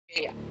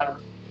Okay,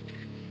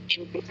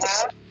 in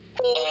behalf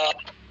of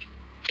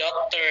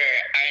Dr.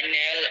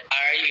 Arnel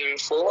R.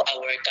 Yurfo,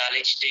 our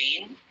college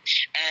dean,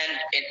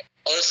 and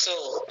also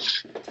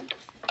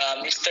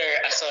Mr.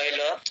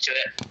 Asoylo,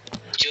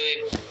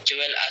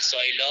 Joel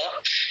Asoylo,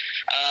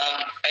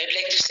 I'd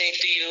like to say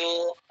to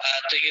you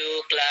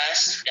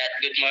class, that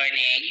good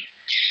morning.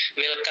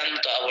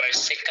 Welcome to our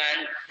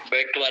second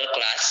virtual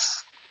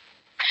class.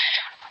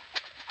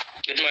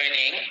 Good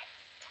morning.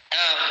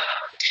 Um,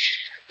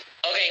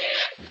 okay,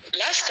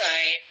 last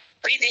time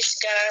we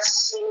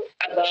discussed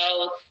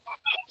about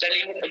the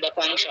limit of a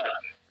function,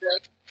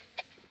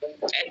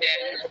 and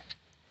then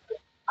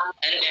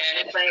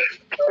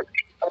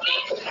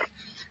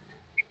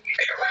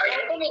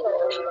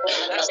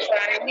last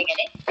time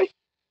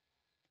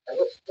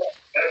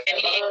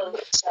any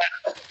sa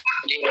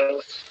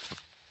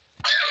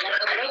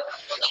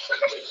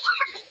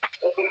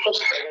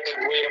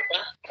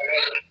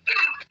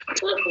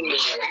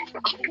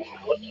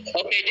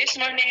okay, this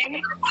morning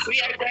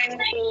we are going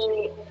to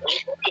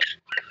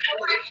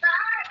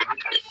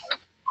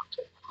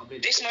we're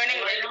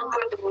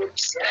going to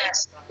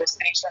discuss the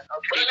station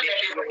of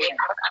living.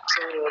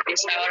 So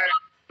these are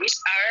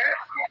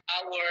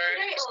our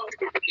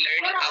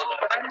learning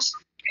outcomes.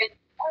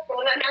 This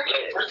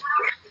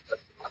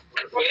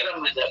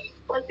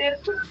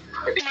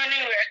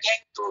morning we are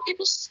going to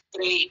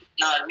illustrate.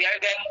 We are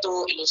going to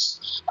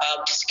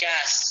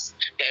discuss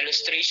the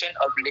illustration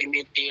of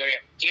limit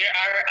theorem. Here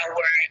are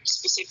our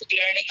specific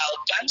learning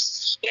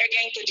outcomes. We are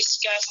going to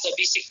discuss the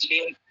basic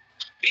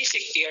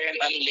theorem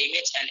on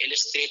limits and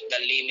illustrate the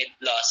limit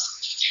laws.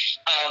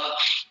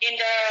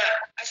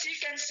 As you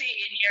can see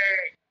in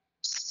your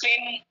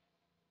screen,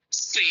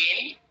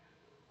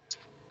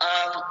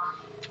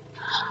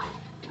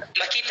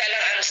 makita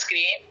lang ang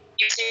screen.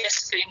 You see the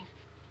screen.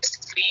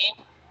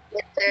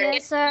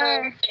 Yes,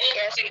 sir.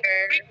 Yes, sir.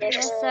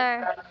 Yes, sir.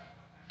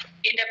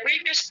 In the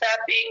previous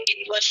topic,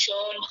 it was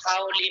shown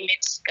how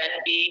limits can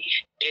be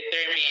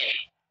determined,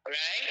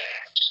 right?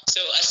 So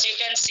as you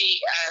can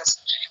see, as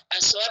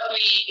what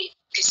we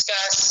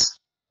discussed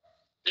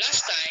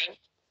last time,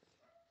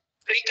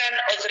 we can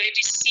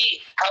already see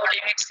how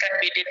limits can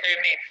be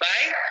determined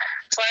by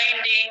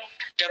finding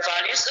the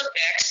values of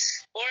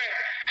x,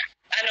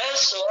 and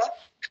also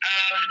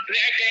we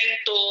are going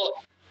to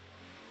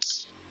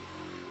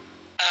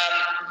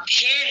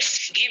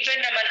hence given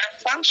naman ang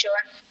function,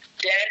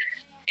 then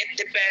it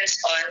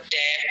depends on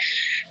the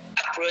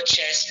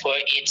approaches for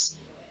its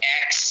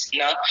x,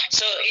 no?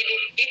 So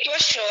it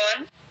was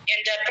shown in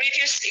the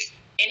previous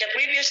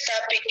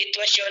topic. It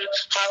was shown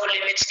how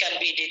limits can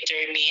be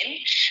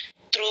determined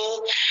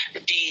through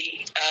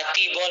the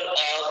table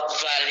of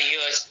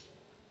values.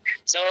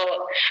 So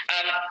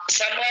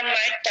someone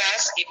might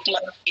ask, it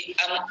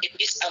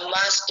is a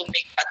must to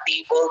make a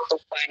table to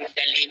find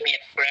the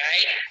limit,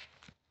 right?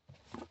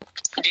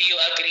 Do you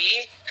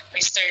agree,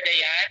 Mr.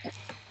 Dayan?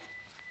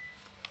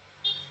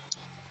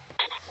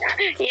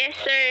 Yes,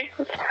 sir.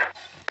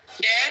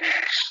 Then,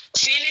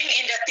 filling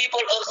in the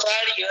table of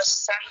values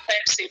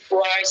sometimes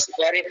requires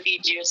very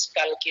tedious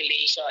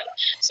calculation.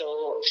 So,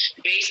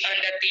 based on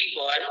the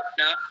table,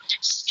 no,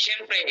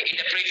 syempre, in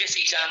the previous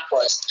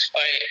examples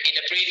or in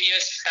the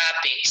previous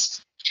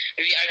topics,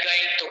 we are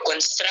going to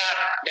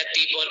construct the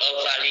table of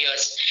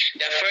values.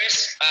 The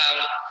first,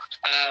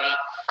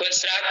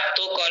 construct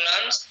two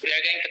columns. We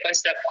are going to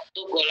construct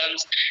two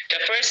columns. The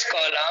first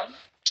column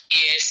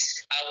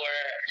is our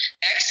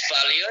x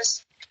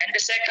values, and the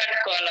second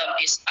column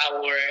is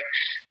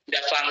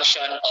the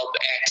function of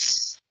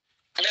x.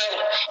 Now,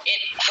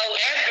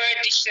 however,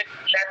 this should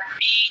not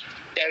be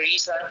the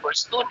reason for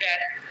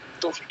student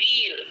to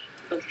feel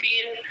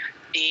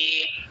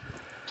the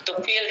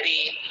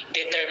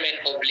determinant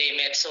of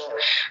limit. So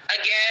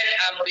again,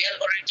 we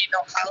already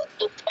know how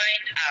to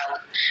find out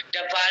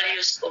the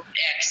values of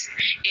x.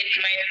 It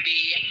might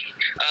be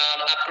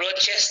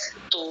approaches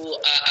to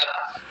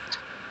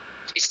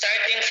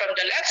starting from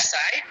the left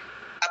side,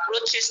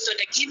 approaches to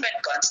the given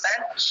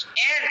constant,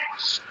 and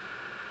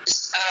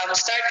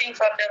starting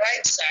from the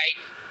right side,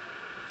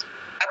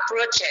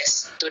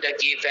 approaches to the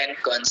given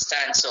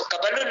constant. So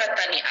kabalo na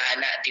ta ni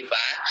ana, di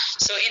ba?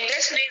 So in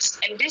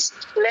this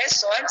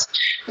lessons,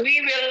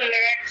 we will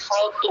learn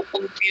how to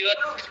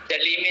compute the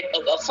limit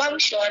of a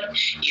function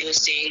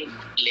using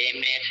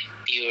limit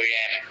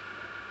theorem.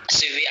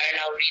 So we are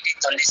now ready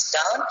to list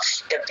down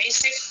the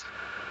basic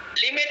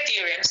limit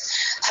theorems.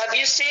 Have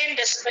you seen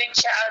the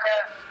screenshot on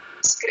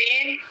the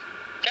screen?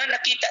 No,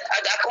 nakita.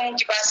 Akong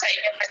gibasa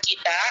inyong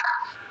nakita.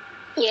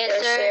 Yes,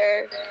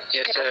 sir.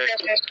 Yes, sir.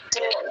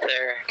 So,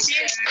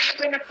 since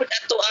dito na po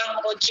ato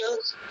ang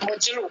module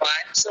 1,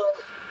 so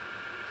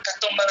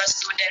katong mga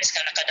students ka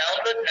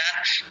naka-download na,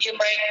 you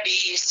might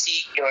be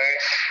see your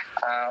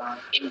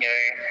in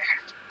your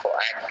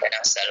kuan ka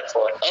ng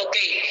cellphone.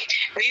 Okay,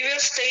 we will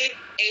state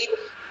 8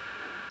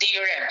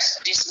 theorems.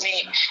 This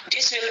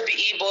will be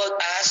able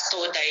us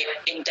to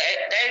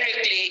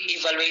directly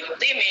evaluate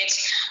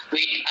limits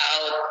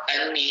without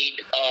a need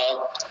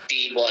of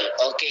table.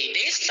 Okay,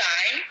 this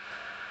time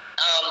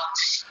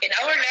in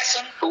our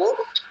lesson 2,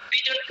 we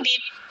don't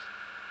need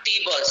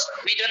tables.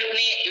 We don't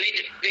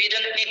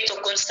need to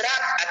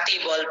construct a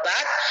table,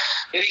 but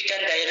we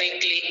can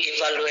directly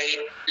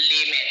evaluate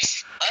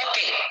limits.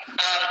 Okay.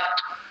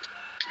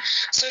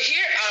 So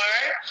here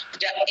are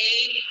the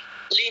 8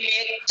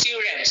 limit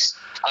theorems.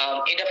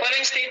 In the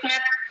following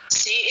statement,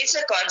 C is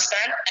a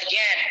constant.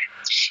 Again,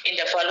 in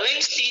the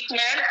following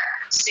statement,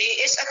 C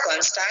is a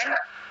constant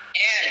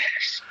and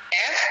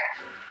F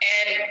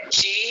and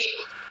G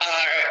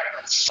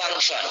are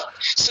function.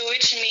 So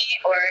which mean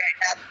or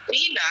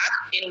be not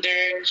in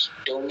their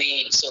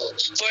domain. So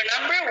for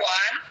number 1,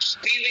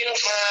 we will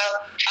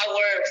have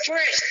our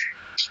first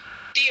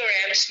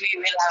theorems. We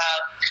will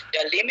have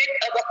the limit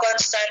of a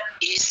constant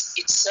is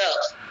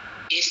itself.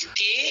 If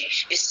K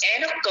is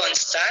n of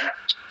constant,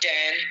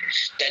 then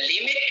the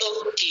limit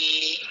of K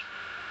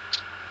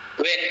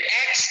when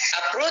x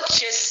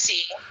approaches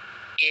C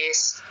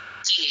is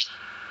T.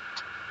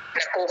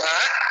 Nakuha?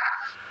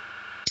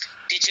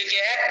 Did you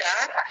get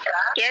that?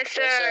 Yes,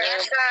 sir.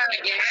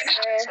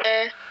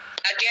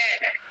 Again,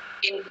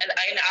 in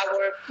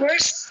our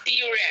first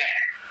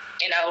theorem,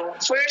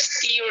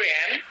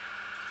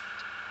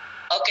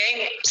 okay,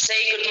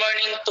 say good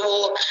morning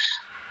to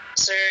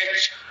Sir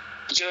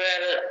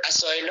Joel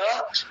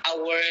Asoilo,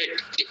 our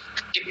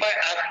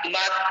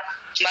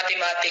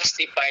mathematics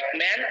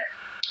department.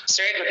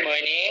 Sir, good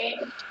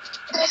morning.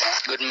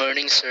 Good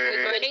morning, sir.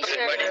 Good morning, sir.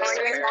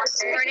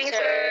 Good morning,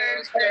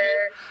 sir.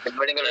 Good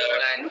morning,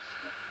 everyone.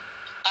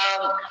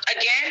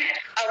 Again,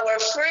 our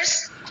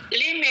first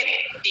limit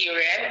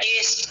theorem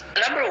is,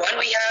 number 1,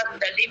 we have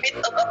the limit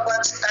of a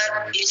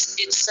constant is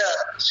itself.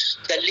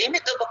 The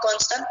limit of a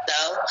constant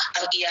daw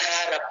ang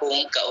iyaharap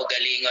pong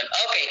kaugalingon.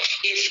 Okay,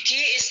 if K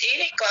is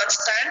any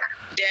constant,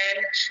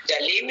 then the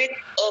limit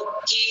of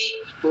K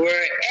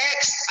where x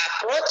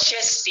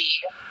approaches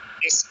C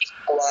is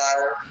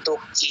equal to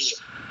K.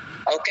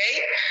 Okay?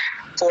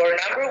 For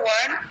number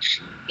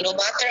 1, no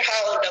matter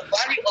how the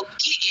value of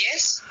K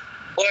is,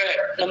 or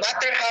no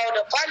matter how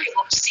the value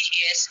of C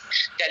is,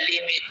 the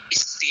limit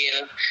is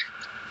still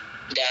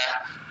the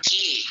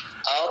key.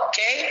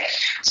 Okay?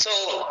 So,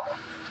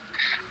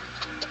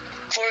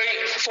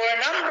 for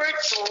number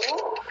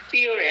 2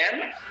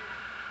 theorem,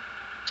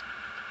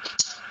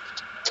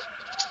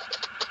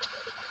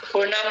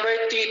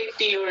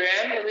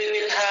 we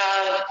will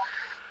have,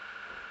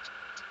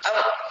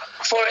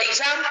 for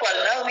example,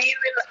 now we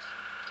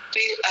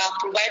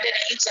provided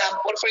an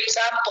example. For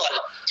example,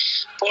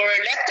 for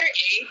letter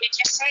A, did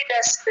you see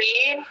the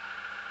screen?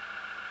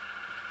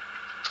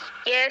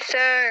 Yes,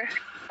 sir.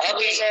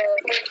 Okay.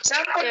 For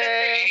example,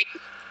 letter A,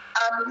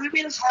 we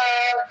will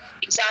have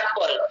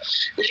example.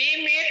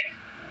 Limit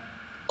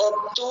of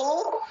 2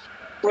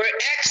 where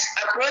x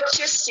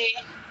approaches C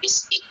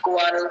is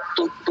equal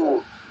to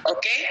 2.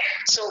 Okay?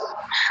 So,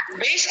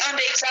 based on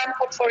the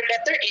example for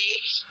letter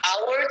A,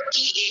 our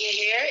key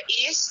here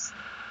is,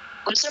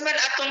 unsa man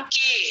atong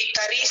key?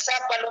 Carissa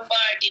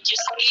Palomar, did you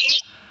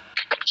see?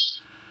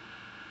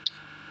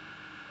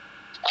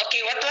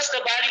 Okay, what was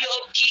the value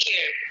of key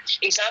here?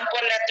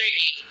 Example letter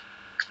A.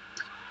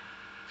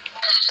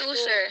 2,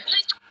 sir.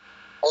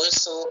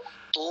 Also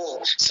 2.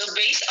 So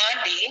based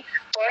on the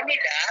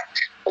formula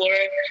for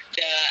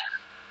the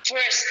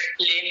first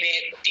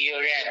limit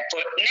theorem.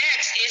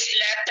 Next is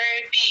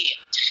letter B.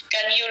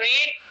 Can you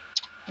read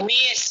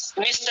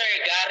Mr.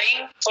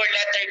 Garing for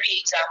letter B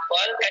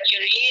example? Can you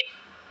read?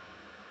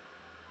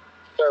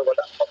 Sir,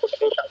 wala pa po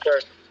nakita, sir.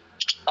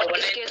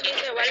 Excuse me,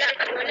 sir. Wala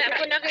po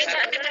nakita,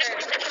 sir.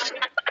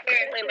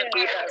 May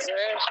makita,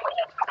 sir.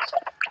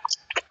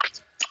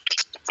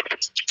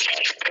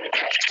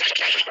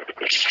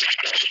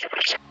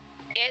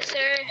 Yes,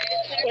 sir.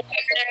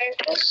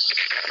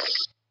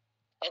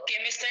 Okay,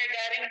 Mr.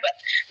 Garing, but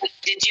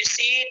did you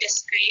see the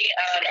screen,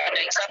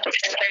 the example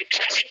letter?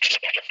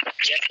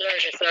 Yes, sir.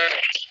 Yes, sir.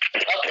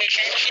 Okay,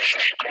 can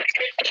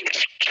you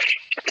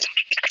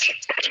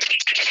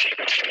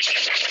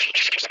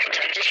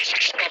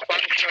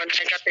Function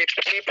negative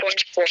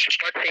 3.414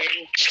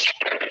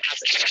 as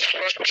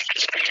equal to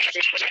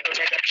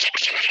negative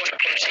 3.14.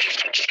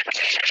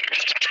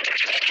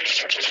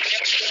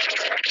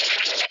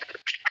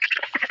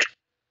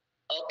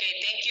 Okay,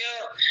 thank you.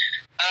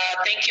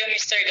 Thank you,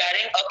 Mr.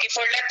 Garing. Okay,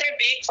 for letter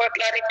B, for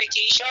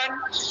clarification,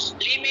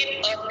 limit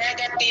of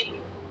negative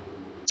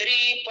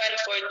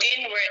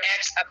 3.14 where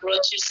x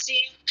approaches C,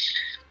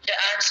 the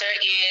answer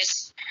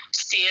is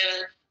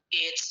still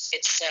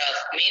itself,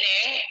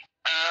 meaning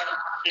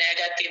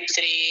negative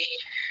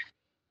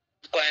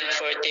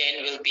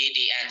 3.14 will be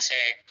the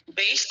answer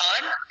based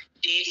on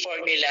the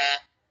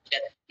formula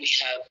that we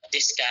have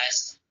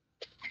discussed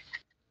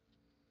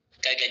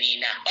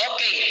kaganina.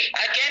 Okay,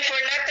 again for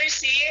letter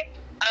C,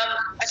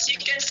 as you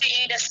can see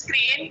in the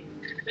screen,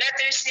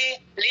 letter C,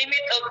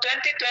 limit of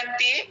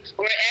 2020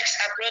 where x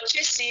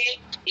approaches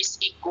C is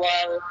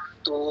equal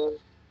to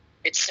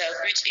itself,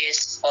 which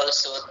is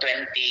also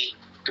 2020.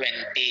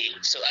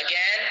 So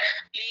again,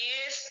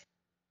 please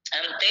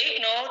take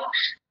note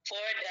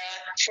for the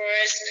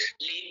first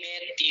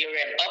limit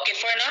theorem. Okay,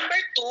 for number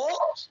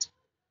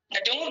 2,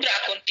 nadungog ra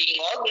akong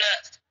tingog na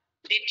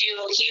Did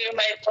you hear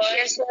my voice?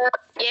 Yes, sir.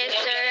 Yes,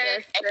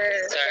 sir.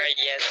 Sir,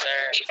 yes,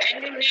 sir.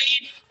 Kindly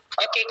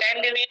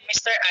read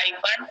Mr.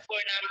 Ivan for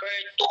number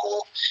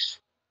 2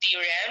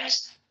 theorems.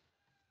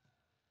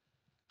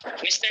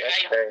 Mr.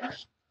 Yes, Ivan. sir.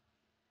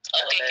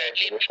 Okay, Yes,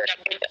 kindly read sir.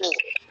 number 2.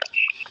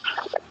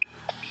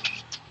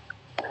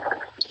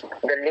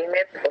 The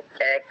limit of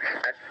x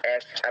as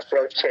x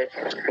approaches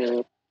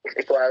c is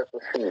equal to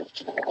c.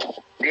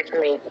 This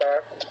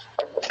method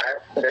as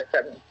the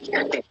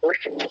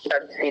substitution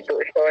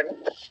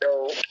so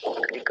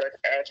because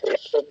x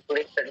is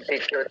simply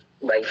substituted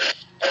by c.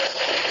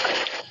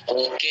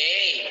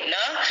 Okay,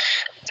 no?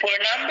 For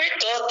number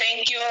 2,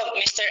 thank you,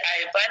 Mr.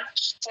 Ivan.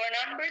 For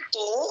number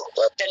 2,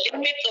 the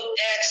limit of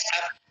x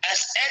as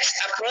x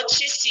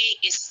approaches c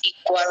is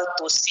equal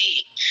to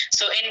c.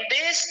 So in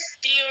this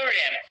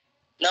theorem,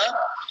 no,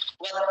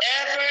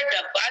 whatever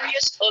the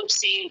values of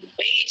c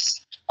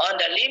based on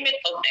the limit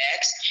of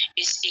x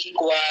is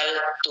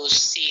equal to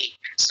c.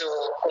 So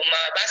kung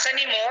mabasa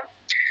nimo,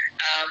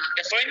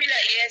 the formula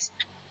is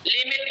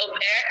limit of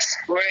x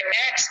where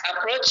x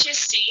approaches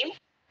c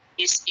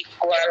is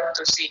equal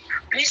to c.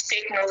 Please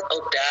take note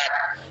of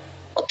that.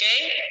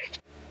 Okay?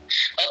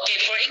 Okay,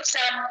 for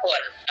example,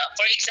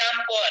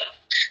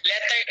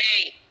 letter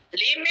A,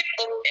 limit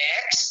of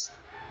x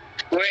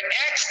where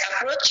x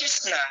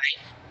approaches 9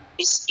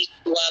 is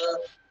equal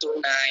to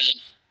 9.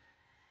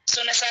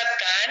 So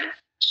nasabtan?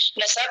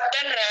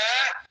 Nasabtan ra?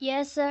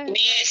 Yes, sir.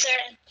 Miss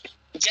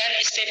Jan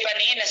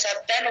Stephanie,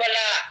 nasabtan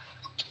wala?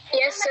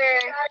 Yes, sir.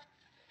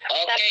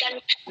 Okay.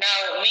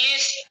 Now,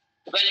 Miss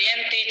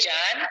Valiente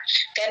Jan,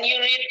 can you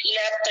read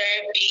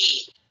letter B?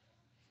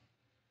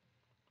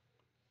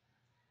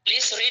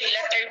 Please read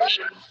letter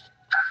B.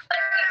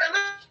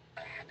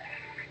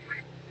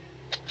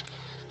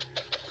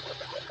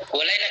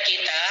 Walay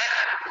nakita?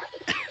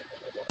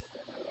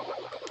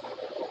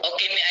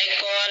 Okay, may I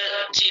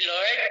call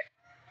G-Lord?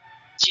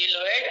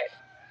 G-Lord?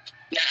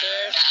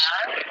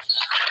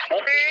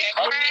 Okay,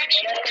 can you read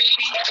letter B,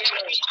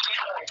 G-Lord?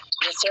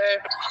 Yes, sir.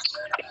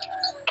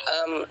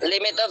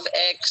 Limit of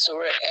x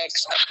where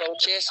x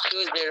approaches to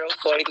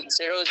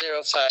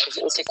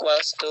 0.005 is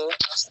equals to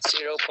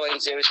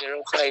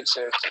 0.005,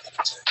 sir.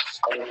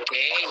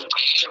 Okay.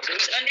 So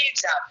based on the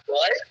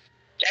example,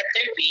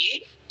 letter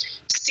B,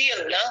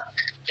 still, no?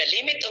 The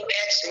limit of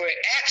x where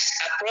x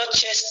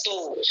approaches to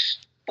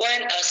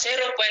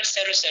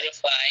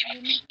 0.005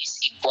 is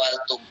equal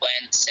to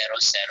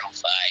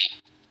 0.005.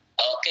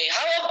 Okay,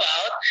 how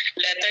about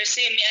letter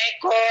C? May I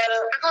call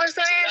Ako,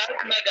 sir.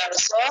 Gerald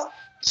Magarso?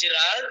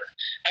 Gerald,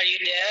 are you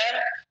there?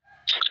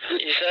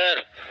 Yes, sir.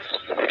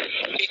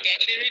 Okay, can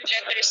you read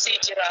letter C,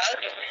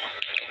 Gerald?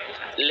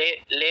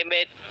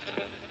 Limit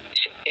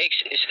x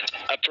is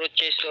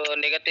approaches to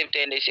negative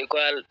 10 is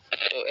equal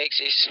to x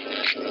is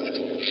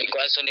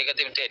equals to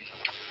negative 10.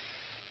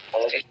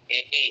 Okay.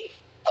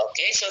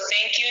 Okay, so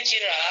thank you,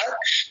 Gerald.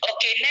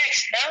 Okay,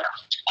 next now,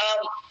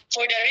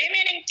 for the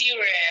remaining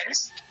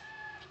theorems,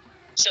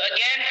 so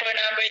again, for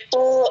number 2,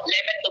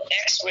 limit of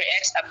x where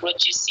x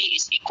approaches c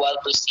is equal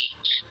to c.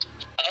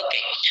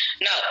 Okay,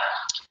 now,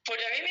 for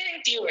the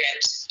remaining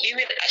theorems, we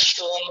will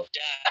assume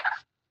that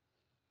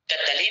the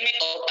limit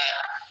of f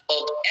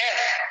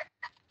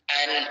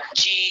and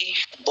g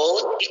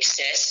both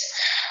exist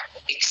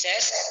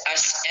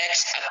as x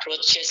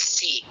approaches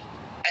c.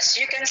 As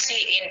you can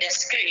see in the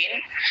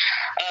screen,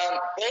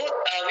 both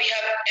we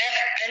have f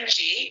and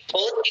g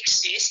both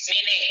exist,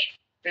 meaning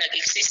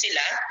nag-exist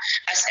sila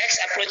as x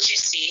approaches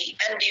c,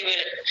 and they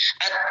will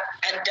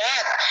and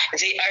that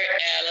they are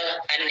L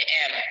and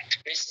M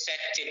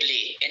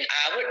respectively. In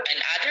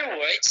other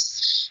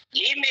words,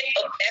 limit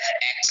of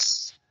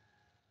fx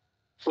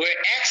where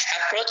x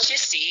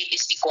approaches c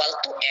is equal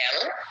to L,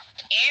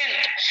 and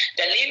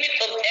the limit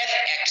of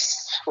fx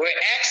where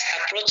x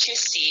approaches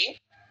c,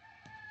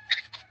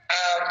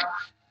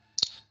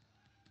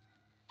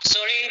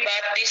 sorry,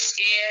 but this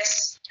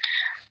is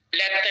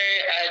letter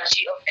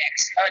g of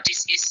x.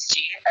 This is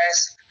g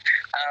as,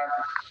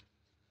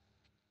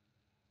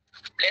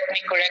 let me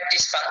correct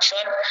this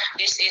function.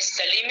 This is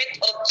the limit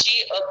of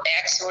g of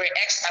x where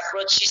x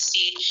approaches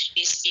c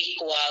is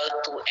equal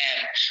to m,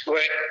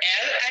 where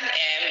L and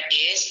m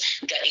is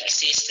the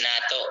exist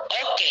nato.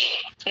 Okay,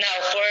 now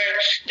for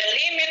the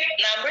limit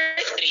number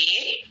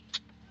 3,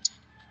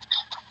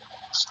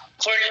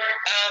 for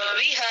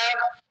we have,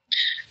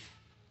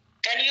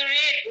 can you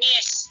read,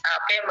 Miss?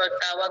 Okay,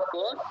 magtawag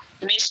ko.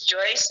 Miss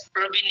Joyce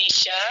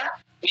Provincia.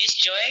 Miss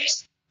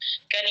Joyce,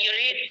 can you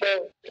read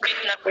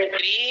limit number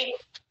 3?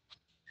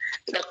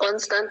 The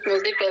constant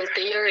multiple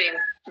theorem.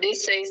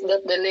 This says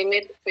that the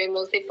limit of a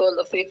multiple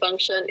of a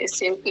function is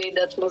simply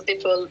that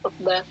multiple of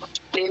the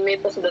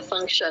limit of the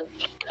function.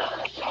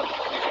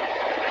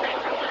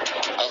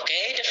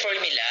 Okay, the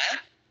formula.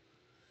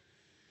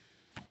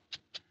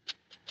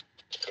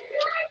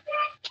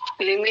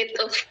 Limit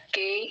of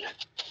k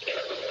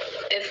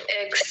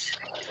fx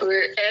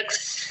where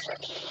x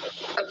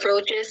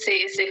approaches c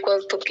is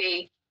equal to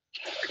k.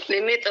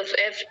 Limit of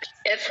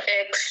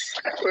fx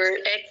where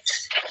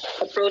x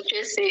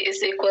approaches c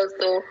is equal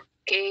to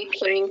k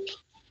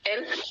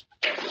L.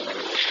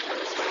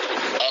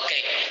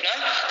 Okay, no?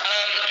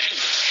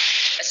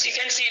 As you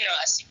can see,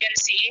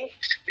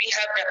 we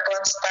have the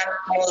constant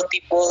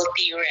multiple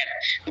theorem.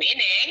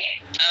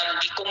 Meaning,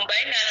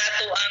 i-combine na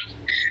nato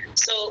ang,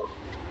 so,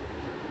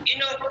 you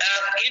know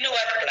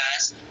what,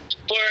 class?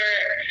 For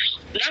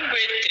number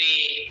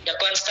 3, the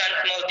constant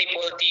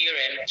multiple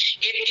theorem,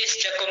 it is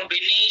the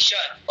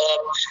combination of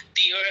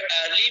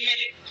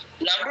limit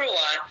number 1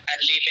 and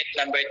limit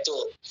number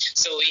 2.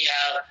 So we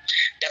have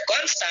the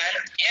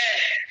constant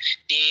and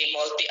the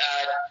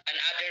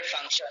another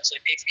function. So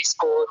this is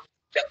called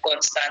the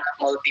constant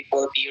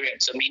multiple theorem.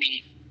 So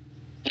meaning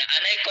na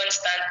anay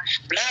constant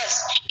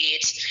plus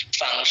its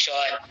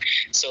function.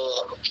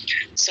 So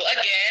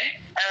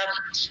again,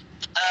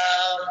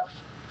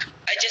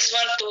 I just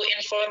want to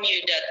inform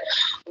you that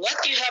what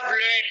you have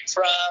learned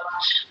from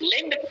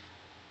limit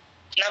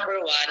number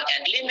 1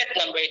 and limit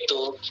number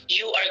 2,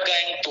 you are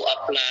going to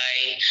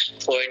apply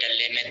for the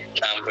limit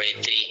number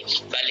 3.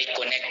 Bali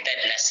connected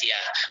na siya.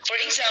 For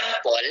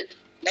example,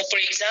 if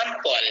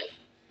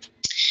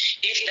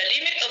the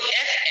limit of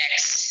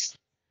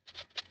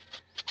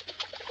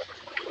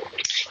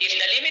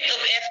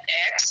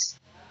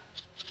fx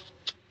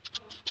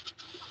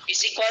is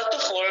equal to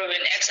 4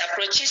 when x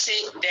approaches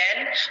it,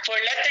 then for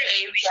letter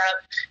A, we have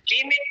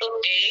limit of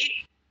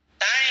 8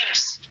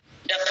 times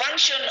the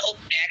function of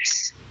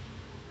x.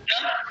 No?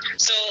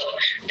 So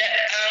the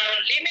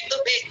limit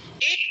of 8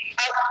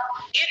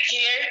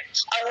 here,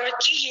 our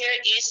key here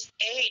is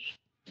 8.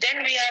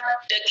 Then we have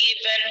the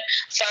given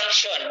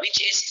function, which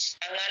is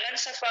ang ngalan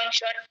sa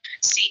function,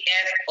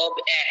 cf of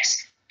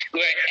x,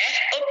 where f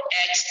of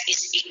x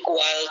is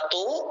equal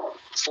to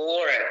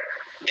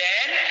 4.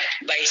 Then,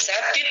 by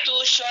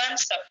substitution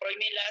sa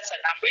formula sa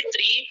number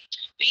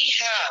 3, we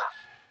have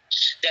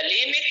the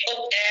limit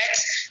of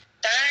x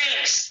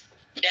times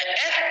the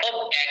f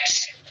of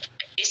x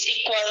is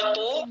equal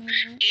to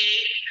 8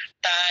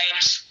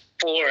 times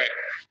 4.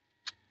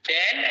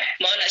 Then,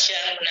 mo na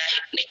siyang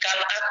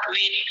ni-come up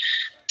with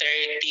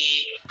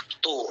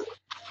 32.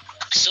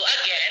 So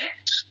again,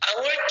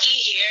 our key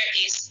here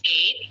is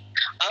 8.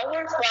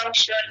 Our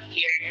function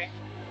here,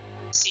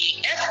 si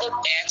f of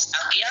x,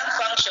 ang iyang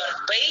function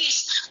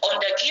based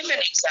on the given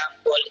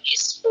example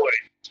is 4.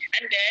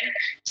 And then,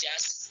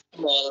 just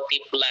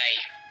multiply.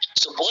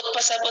 Subot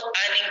pasabot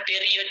aning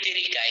period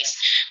diri guys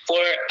for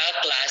a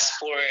class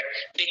for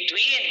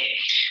between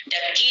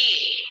the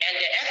key and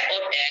the f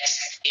of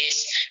x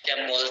is the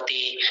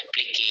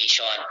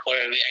multiplication, or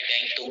we are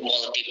going to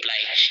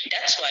multiply.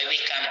 That's why we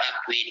come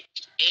up with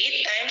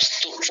 8 times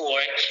 4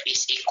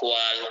 is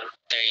equal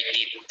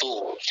 32.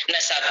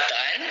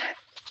 Nasabtan?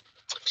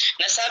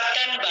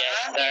 Nasabtan ba?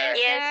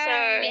 Yes,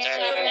 sir.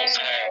 Yes,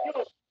 sir.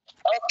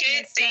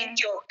 Okay,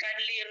 thank you.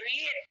 Kindly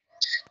read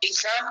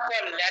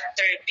example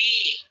letter B.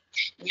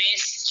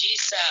 Miss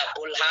Gisa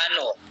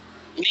Bulhano.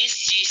 Miss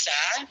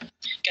Gisa,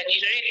 can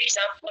you read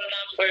example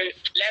number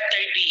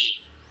letter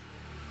B?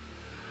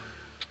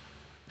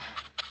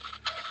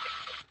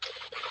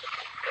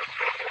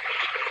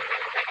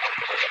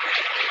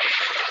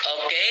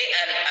 Okay,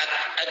 and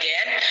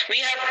again,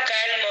 we have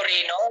Kyle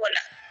Moreno.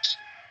 Wala.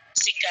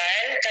 Si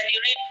Kyle, can you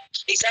read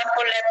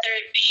example letter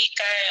B,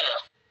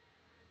 Kyle?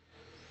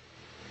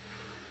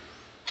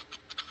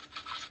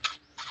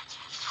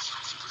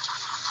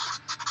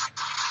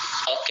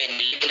 Okay,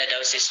 nilig na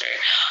daw si sir.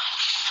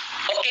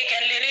 Okay,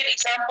 can you read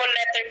example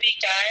letter B,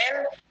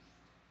 Kyle?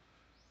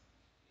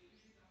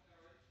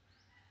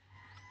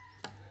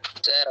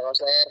 Sir, ako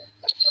sir.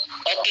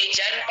 Okay,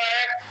 John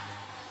Mark.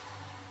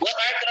 What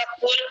are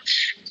Rapul?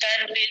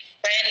 Kindly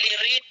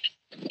read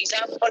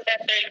example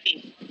letter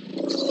B.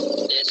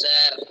 Yes,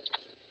 sir.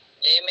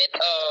 Limit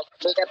of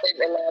negative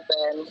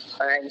 11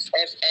 times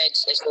fx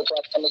is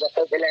equal to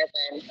negative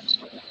 11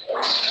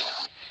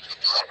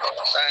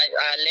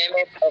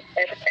 limit of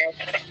fx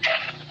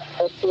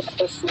equal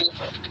to c.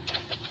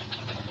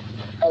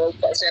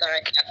 Sir,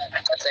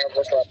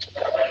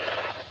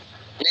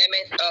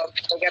 limit of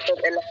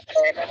negative 11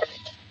 times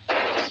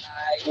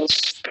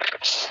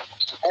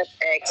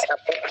fx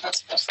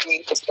approaches to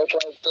c is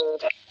equal to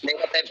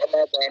negative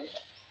 11.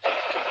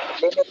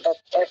 Limit of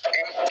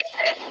fx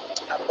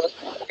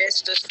approaches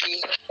to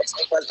c is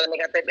equal to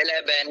negative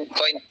 11.4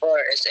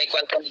 is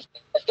equal to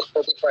negative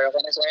 34.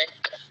 Okay na, sir?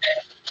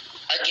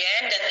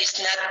 Again, that is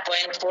not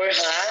 0.4,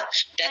 ha?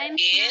 That Times,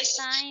 is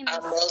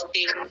not times.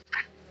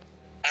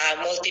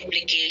 a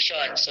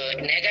multiplication. So,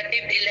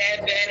 negative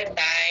 11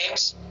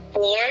 times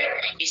 4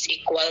 is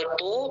equal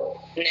to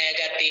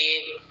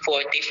negative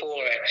 44.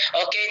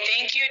 Okay,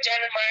 thank you,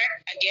 John Mark.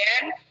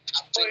 Again,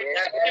 for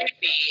letter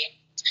B,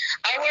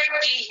 our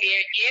key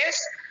here is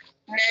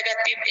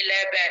negative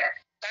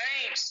 11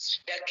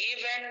 times the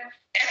given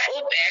f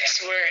of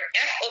x, where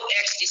f of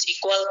x is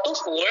equal to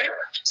 4.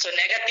 So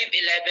negative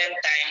 11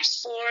 times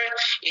 4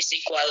 is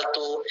equal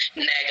to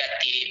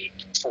negative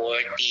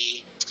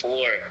 44.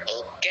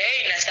 Okay,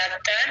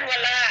 nasabtan?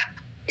 Wala.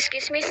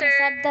 Excuse me, sir.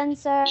 Sabdan,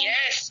 sir.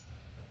 Yes.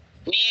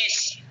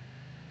 Miss.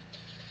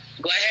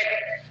 Go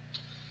ahead.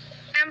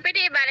 Pwede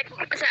ibalik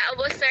sa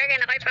ubos, sir.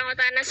 Kaya na kayo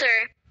pangutana,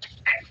 sir.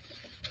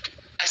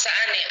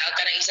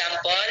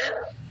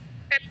 example?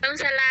 Katong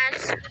sa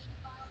last.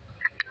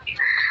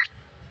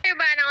 Sir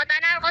ba,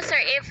 nangutanan ko sir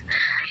if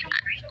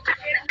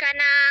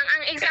kanang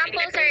ang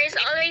example sir is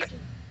always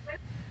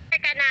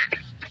kana.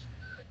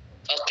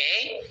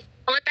 Okay.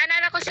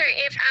 Nangutanan ako sir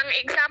if ang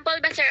example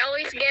ba sir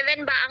always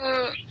given ba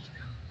ang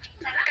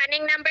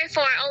kaning number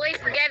 4 always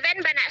given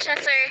ba na siya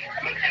sir?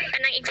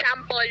 Kanang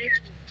example.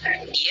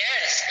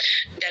 Yes,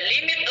 the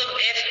limit of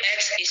fx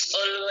is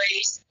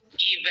always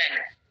given.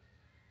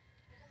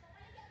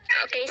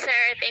 Okay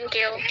sir, thank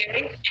you.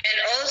 Okay. And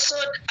also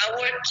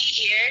our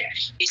key here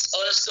is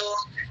also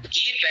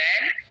given.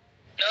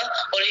 No,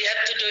 all you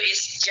have to do is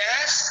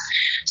just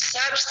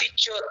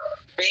substitute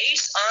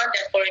based on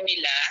the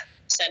formula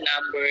sa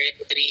number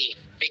 3,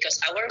 because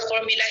our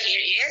formula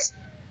here is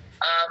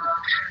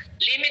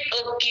limit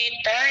of key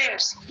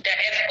times the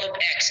f of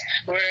x,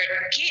 where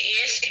key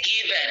is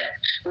given,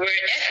 where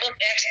f of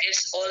x is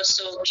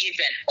also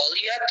given. All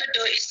you have to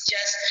do is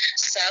just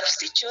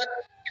substitute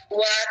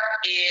what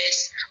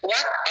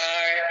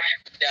are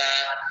the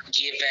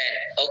given.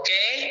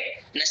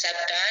 Okay?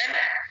 Nasabtan?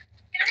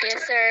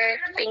 Yes sir,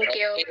 thank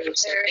you. Okay,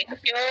 so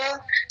thank you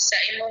sa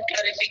imong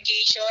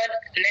clarification.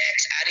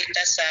 Next,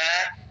 arita sa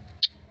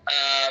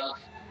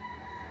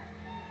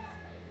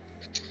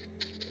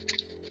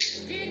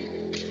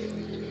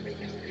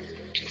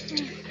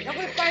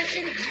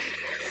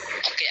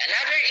okay,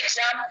 another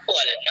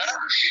example, no?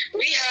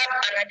 We have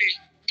another,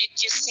 did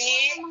you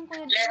see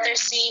letter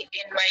C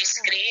in my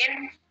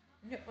screen?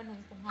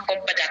 Kung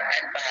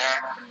padaan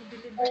pa.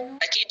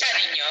 Nakita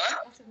ninyo?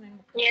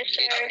 Yes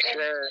sir.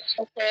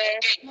 Okay.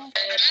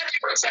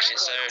 Another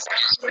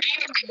example.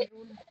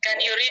 Can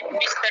you read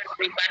Mr.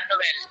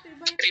 Ribanuel?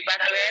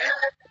 Ribanuel?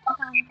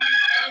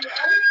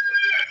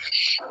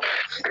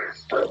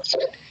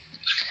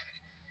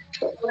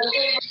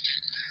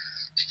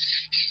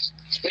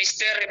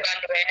 Mr.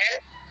 Ribanuel?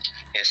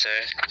 Yes, sir.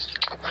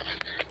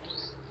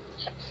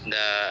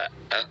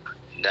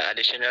 The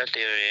additional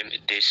theorem,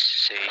 this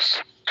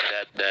says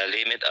that the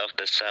limit of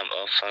the sum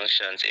of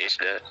functions is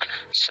the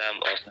sum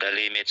of the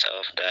limits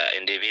of the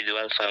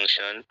individual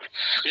function.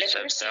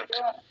 Letter C.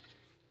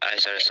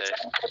 Subtract. Sir.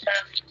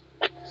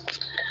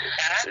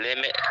 Ha?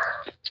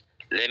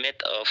 Limit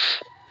of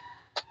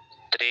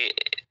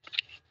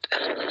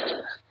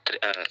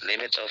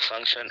limit of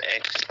function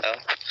x.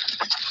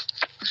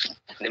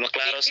 Di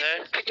maklaro,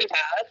 sir.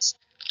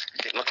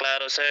 Di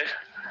maklaro, sir.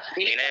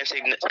 Hina yung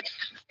signal.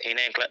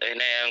 Hina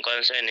yung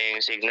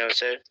concerning signal,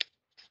 sir.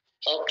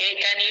 Okay,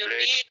 can you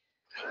read?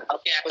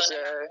 Okay, ako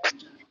na.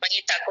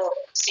 Pangita ko.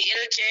 Si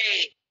LJ.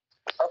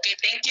 Okay,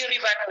 thank you,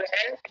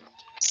 Ribanuel.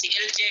 Si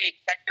LJ,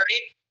 can you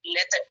read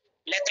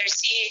letter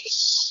C?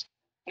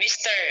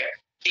 Mr.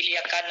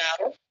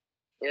 Tiliacanao?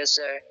 Yes,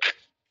 sir.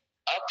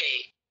 Okay,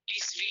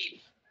 please read.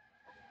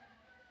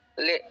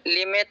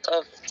 Limit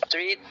of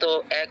 3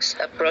 to x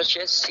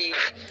approaches c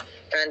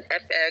and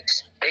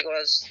fx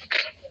equals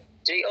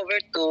 3 over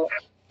 2.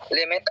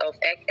 Limit of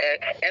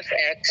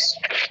fx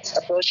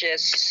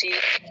approaches c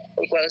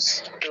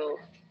equals to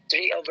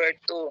 3 over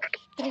 2.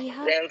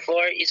 Then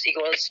 4 is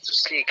equals to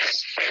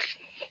 6.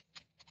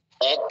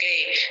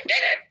 Okay,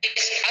 that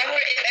is our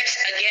fx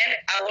again.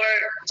 Our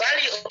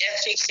value of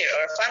fx here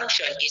or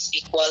function is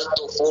equal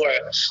to 4,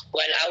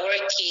 while our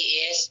key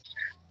is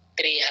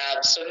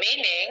 3/2. So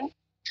meaning,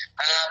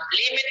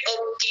 limit of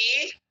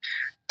key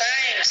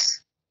times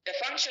the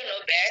function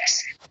of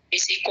x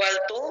is equal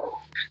to,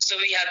 so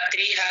we have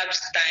 3/2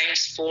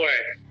 times 4.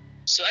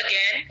 So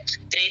again,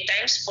 3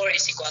 times 4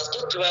 is equal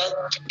to 12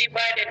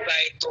 divided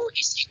by 2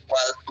 is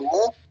equal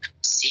to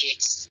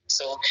 6.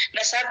 So,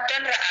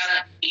 nasabtan ra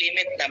ang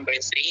limit number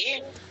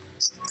 3.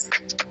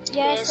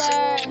 Yes,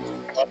 sir.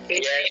 Okay,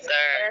 Yes,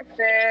 sir.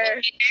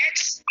 Okay,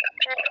 next.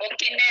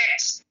 Okay,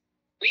 next.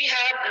 We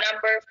have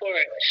number 4.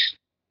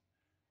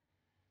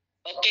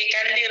 Okay,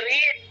 can we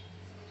read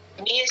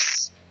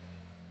Miss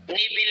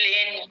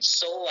Nibilin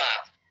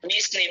Soa?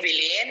 Miss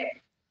Nibilin,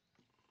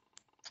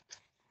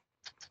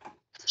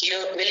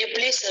 will you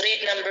please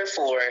read number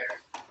 4?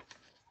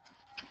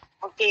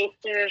 Okay,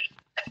 sir.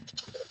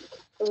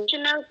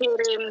 Additional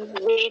theorem,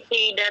 they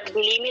say that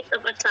the limit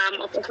of a sum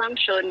of a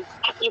function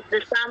is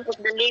the sum of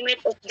the limit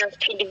of the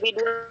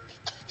individual.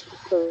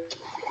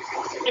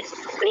 It's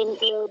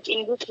included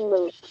in this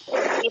way.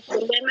 If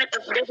the limit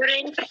of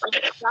difference of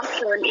the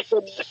function is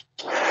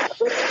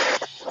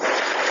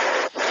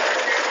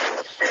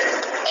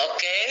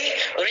Okay,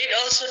 read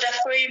also the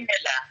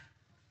formula.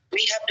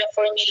 We have the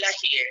formula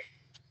here.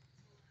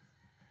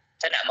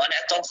 Sana mo na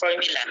itong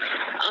formula.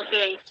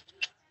 okay.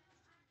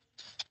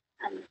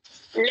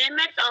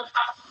 Limit of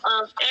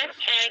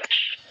fx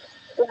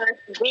plus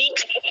dx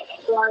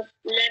plus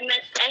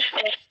limit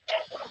fx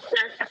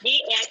plus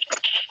dx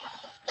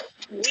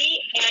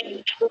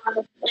dx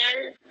plus L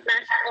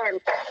plus M.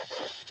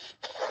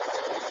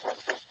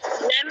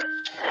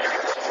 Limit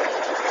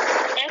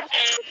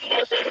fx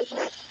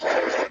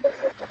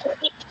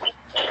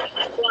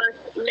plus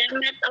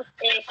limit of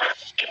x,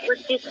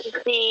 which is to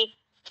say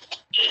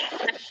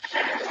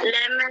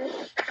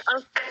limit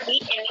of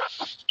dx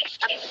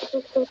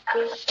Okay,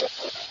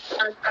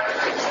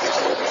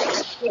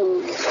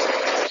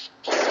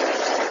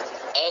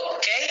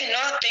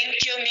 no, thank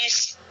you,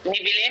 Miss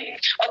Nibilin.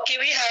 Okay,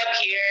 we have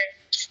here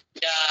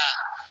the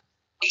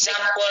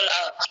example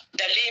of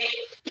the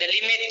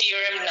limit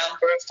theorem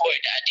number 4,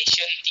 the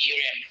addition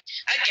theorem.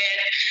 Again,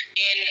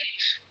 in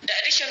the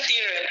addition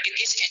theorem, it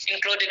is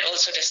included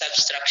also the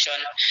subtraction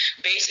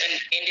based on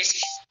in this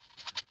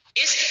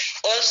is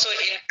also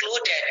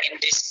included in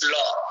this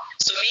law.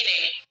 So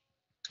meaning,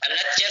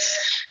 not just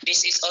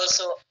this is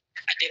also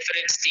a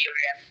difference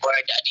theorem or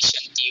the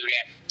addition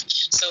theorem.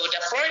 So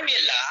the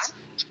formula,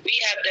 we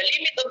have the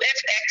limit of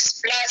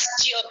fx plus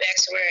g of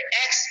x, where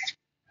x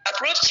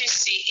approaches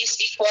c is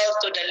equal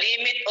to the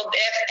limit of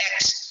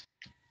fx,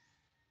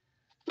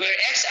 where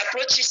x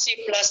approaches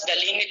c plus the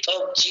limit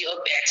of g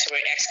of x,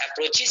 where x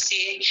approaches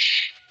c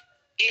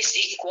is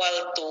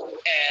equal to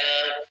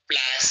L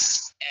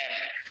plus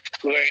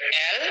M, where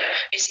L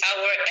is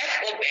our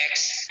f of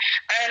x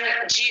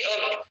and g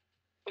of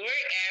where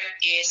M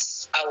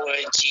is our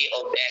g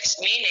of x,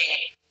 meaning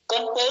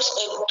composed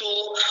of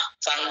two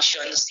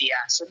functions here.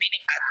 So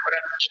meaning add or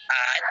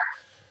i-add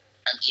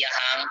ang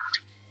iyahang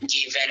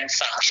given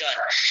function.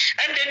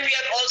 And then we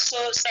have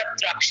also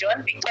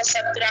subtraction, because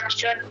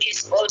subtraction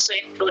is also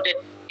included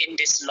in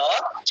this law.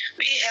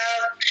 We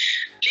have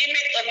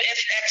limit of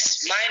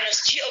fx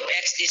minus g of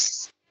x is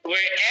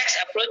where x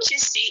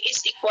approaches c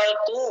is equal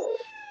to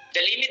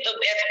the limit of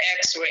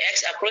fx where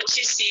x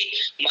approaches c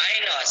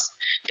minus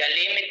the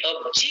limit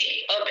of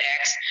g of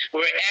x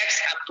where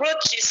x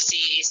approaches c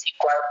is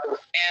equal to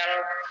L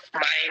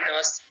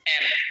minus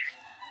M.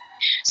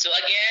 So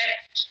again,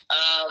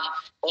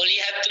 all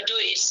you have to do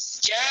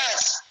is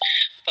just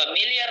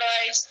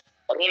familiarize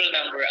theorem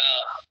number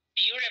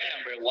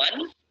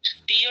 1,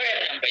 theorem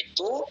number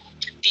 2,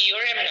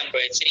 theorem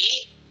number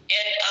 3,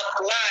 and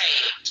apply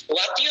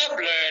what you have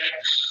learned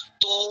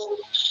to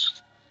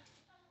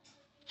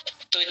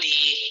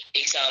the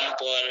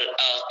example,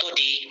 to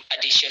the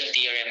addition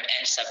theorem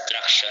and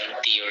subtraction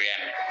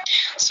theorem.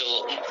 So,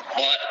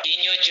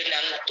 inyo dyan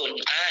ang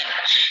tunan.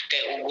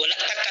 Kaya wala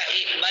ka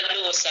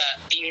kaibalo sa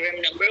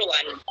theorem number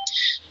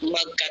 1,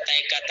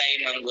 magkatay-katay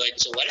manggod.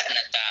 So, wala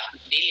na ta.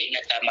 Dili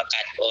na ta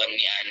makat-on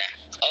ni Ana.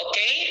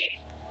 Okay?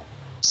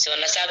 So,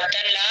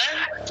 nasabtan lang.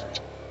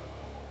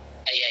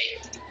 Ay.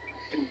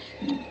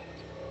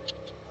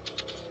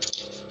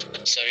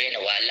 Sorry,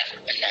 nawala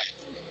na.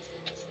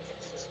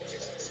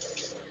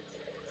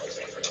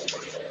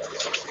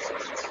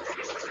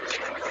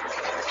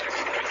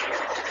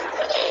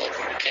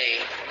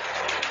 Okay.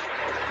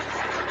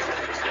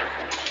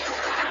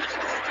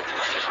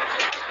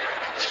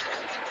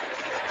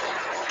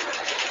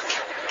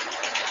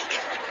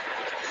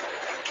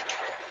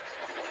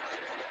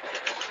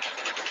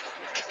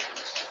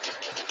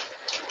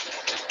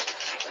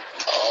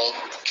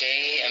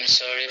 Okay, I'm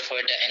sorry for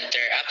the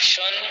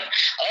interruption.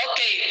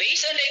 Okay,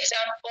 based on the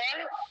example,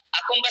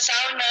 akong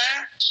basahon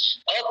na.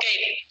 Okay,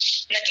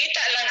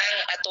 nakita lang ang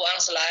ato ang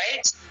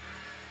slides.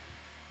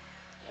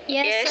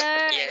 Yes,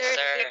 sir. Yes,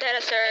 sir.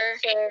 Sir.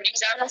 For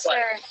example,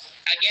 sir.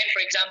 again,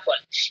 for example,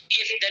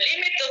 if the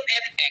limit of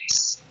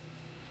fx,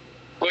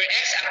 where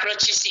x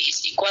approaches c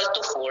is equal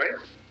to 4,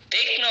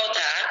 take note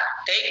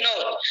take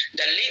note,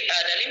 the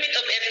limit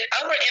of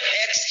our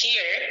fx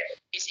here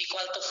is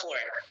equal to 4.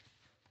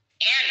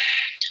 And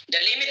the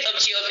limit of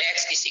g of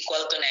x is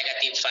equal to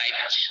 -5,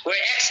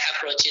 where x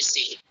approaches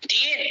c.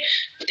 Then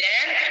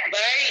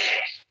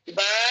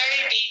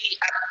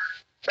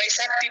by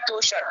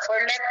substitution for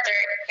letter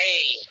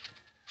A,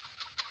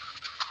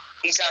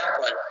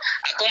 example,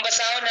 akong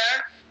basahon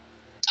na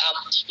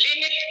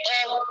limit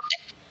of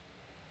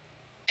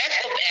f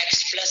of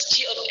x plus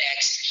g of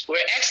x,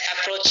 where x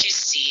approaches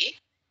c,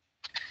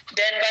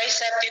 then by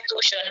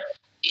substitution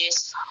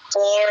is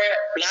 4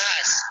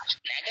 plus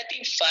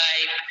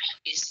 -5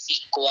 is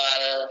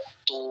equal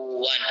to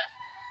 1.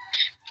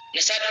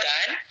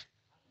 Nasabtan?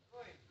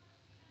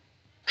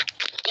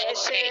 Yes,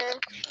 Okay. sir.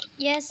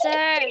 Yes,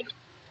 sir.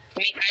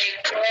 May I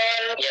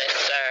call Yes,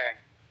 sir.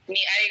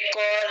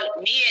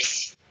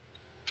 Miss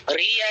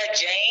Ria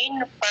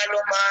Jane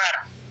Palomar?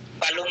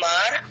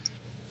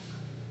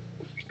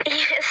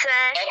 Yes,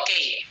 sir.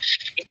 Okay.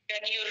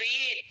 Can you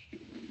read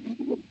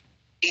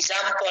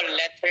example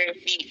letter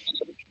B?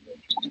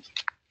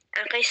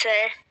 Okay,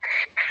 sir.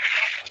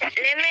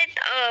 Limit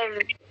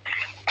of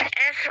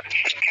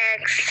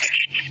fx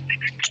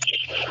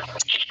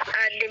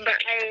diba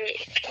ay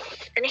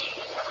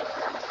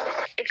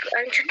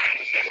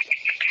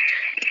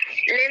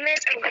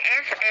limit of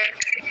fx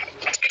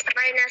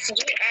minus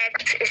gx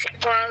is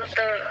equal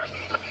to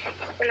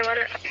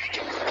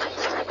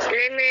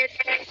limit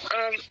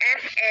of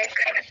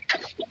fx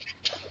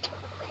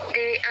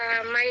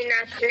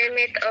minus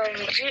limit of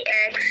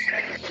gx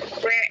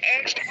where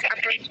x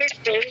approaches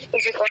c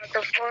is equal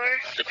to 4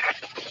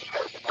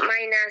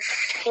 minus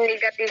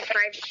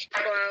 -5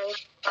 equal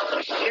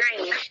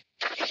 9.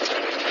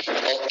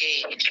 Okay.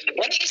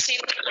 What is it?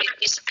 It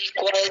is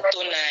equal to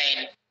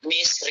 9,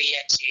 Miss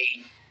Ria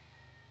Jane.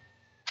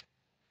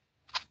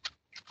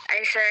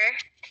 Ay, sir.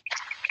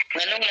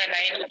 Nganong na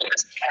 9?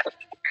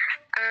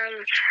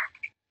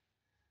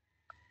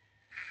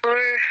 For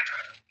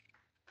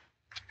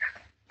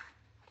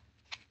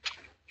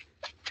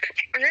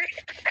ano?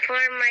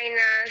 4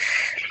 minus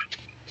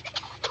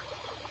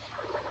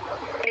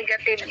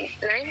negative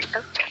 9?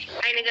 Oh.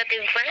 Ay,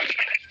 negative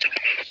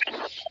 5?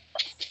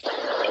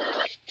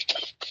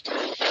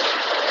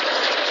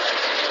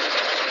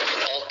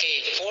 Okay,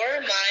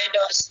 4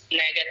 minus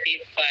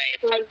negative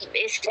 5. 5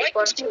 is What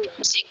equal to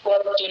is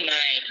equal to 9?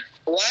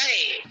 Why?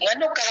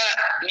 Ngano ka,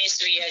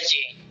 Miss Ria J?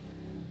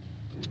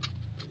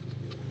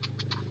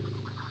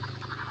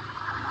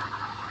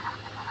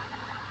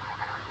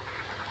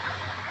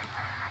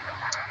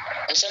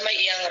 Unsa may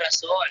iyang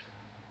rason?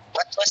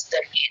 What is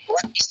the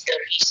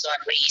reason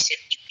why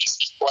it is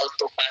equal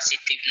to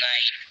positive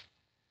 9?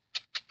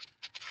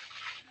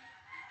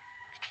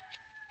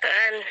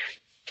 Kaan?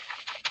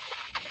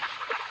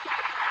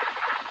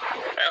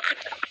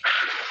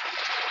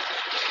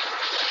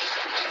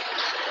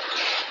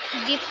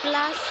 G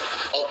plus.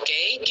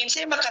 Okay,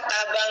 kinsay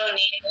makatabang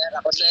ni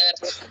Ako, sir.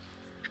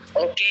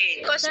 Okay.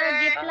 Ko, Sir,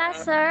 G plus,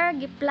 sir.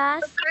 G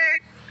plus.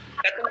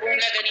 Katong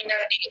una ganina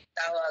ni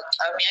tawag.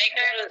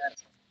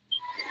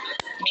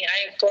 May I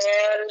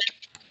call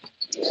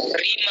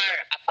Rimar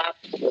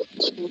Abapo.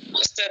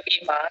 Mr.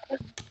 Rimar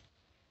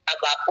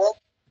Abapo.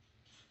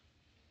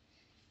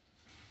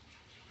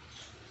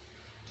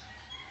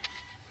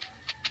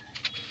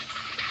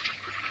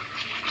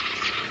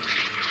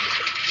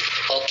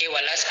 Okay,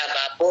 wala sa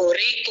Abapo.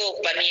 Rico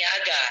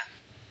Paniaga.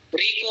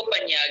 Rico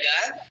Paniaga.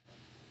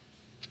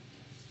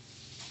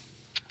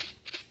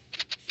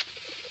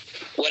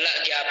 Wala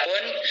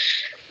gyapon.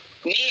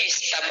 Miss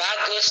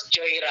Tamagos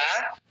Joyra.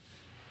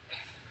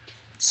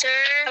 Sir,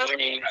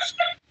 Morning.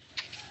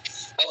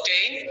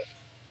 Okay.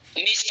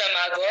 Miss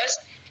Tamagos.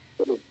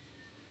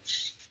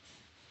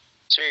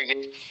 Sir,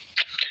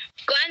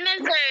 kuan man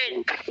sir,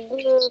 4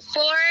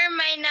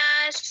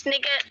 minus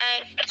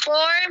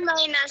 4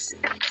 minus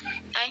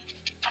ay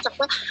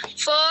sakto 4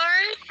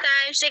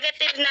 times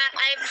negative na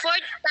ay 4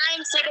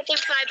 times negative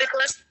 5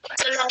 equals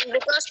to 9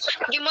 because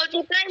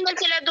gi-multiply man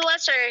sila duha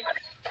sir.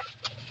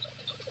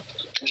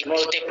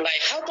 Multiply.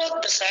 How about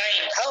the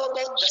sign? Sure.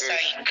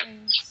 Sign?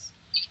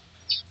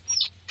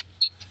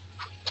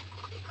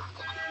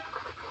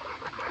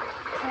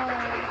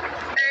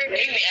 Sir,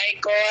 Okay, may I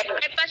call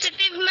ay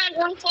positive man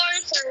ang 4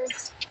 sir.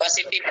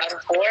 positive ang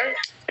 4.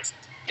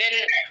 Then,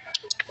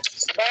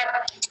 but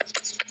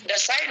the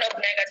sign of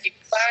negative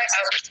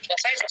 5, the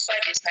sign of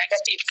 5 is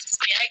negative.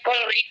 May I call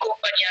Rico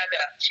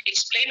Paniaga?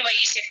 Explain why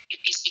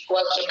it is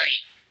equal to 9.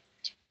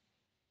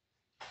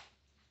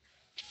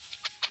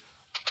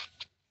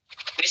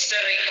 Mr.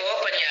 Rico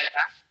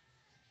Paniaga?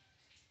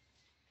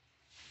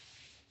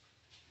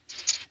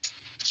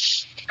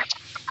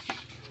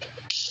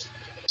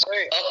 Sir,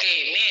 Okay,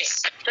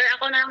 Miss. Sir,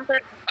 ako na lang sir.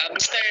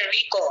 Mr.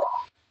 Rico.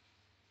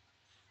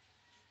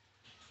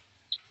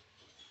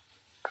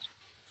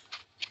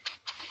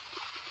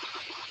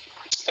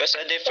 because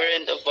a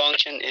different of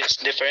function is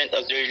different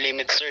of their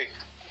limit, sir.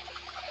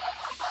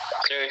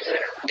 Sir,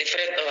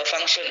 Different of a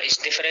function is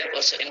different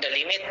also in the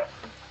limit.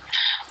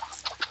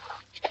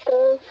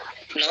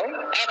 No?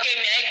 Okay,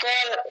 may I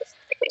call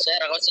sir,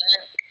 ako, sir.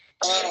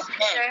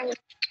 Sir,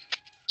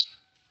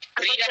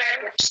 Ria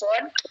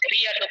Lukson?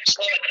 Ria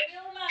Lukson.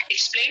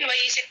 Explain why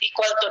is it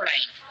equal to 9?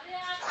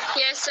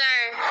 yes sir.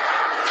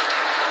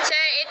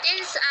 Sir, it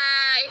is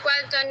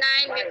equal to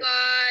 9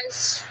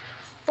 because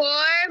 4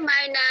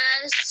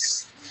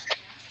 minus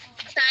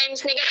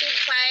times negative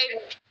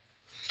 5.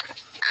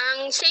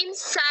 Ang same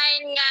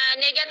sign nga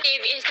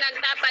negative is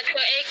nagtapat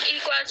so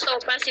equals to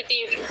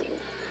positive.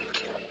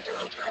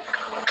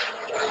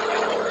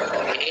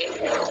 Okay.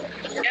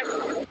 Yep.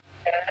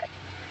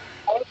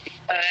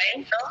 Multiply,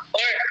 no?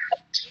 Or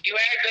you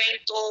are going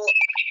to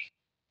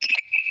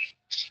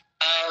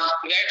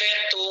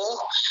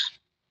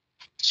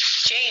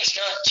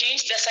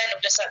change the sign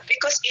of the sub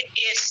because it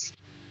is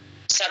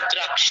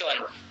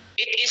subtraction.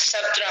 It is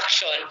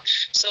subtraction.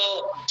 So,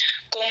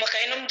 kung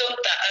makainom doon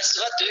ta, as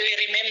what we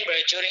remember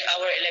during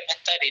our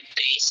elementary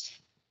days,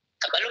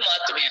 kabalo mo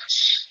ato niya,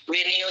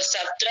 when you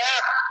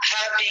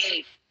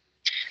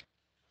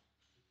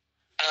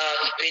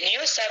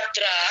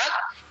subtract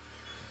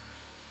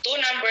two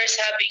numbers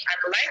having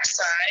unlike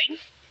sign,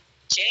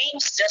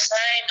 change the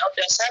sign of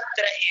the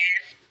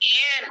subtrahend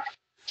and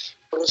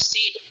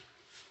proceed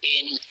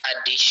in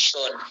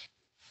addition.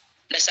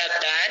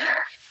 Nasabtan?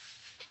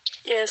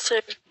 Yes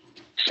sir.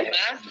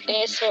 Diba?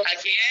 Yes sir.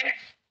 Again,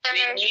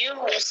 when you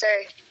Yes sir.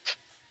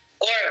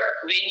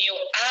 when you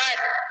add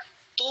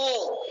two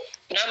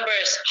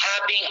numbers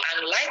having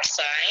unlike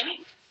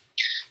sign,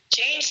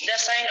 change the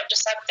sign of the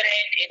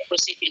subtrahend and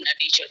proceed in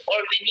addition. Or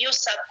when you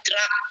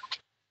subtract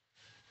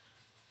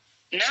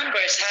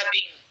numbers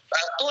having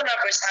two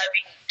numbers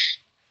having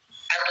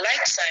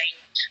unlike sign,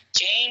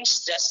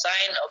 change the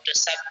sign of the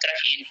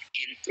subtrahend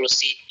and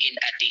proceed in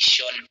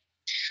addition.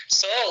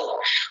 So,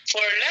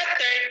 for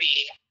letter B,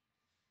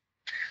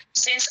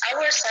 since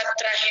our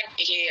subtrahend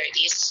here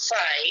is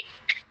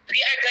 5, we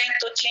are going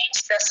to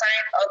change the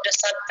sign of the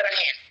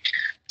subtrahend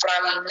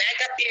from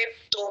negative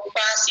to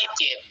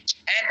positive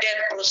and then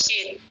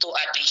proceed to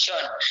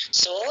addition.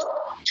 So,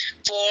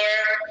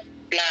 4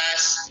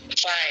 plus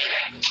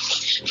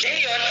 5.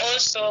 Then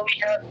also, we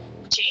have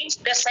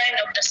changed the sign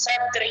of the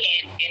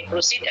subtrahend and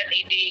proceed an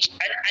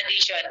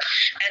addition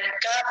and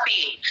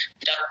copy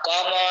the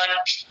common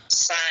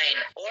sign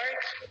or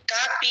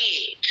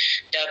copy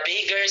the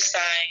bigger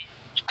sign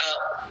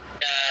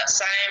the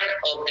sign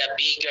of the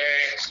bigger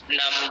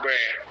number.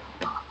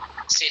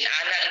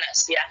 Sinana na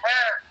siya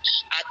ha.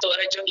 Ato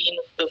na yung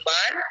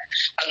hinugtuman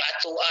ang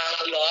ato ang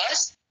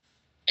loss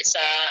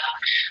sa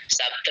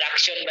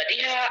subtraction ba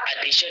diha,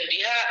 addition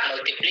diha,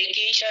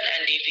 multiplication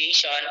and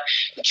division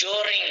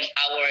during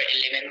our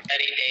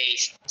elementary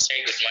days. Sir,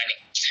 good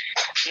morning.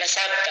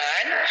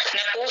 Nasabtan,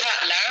 nakuha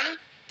lang.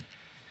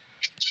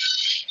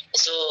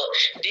 So,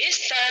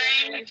 this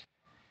time,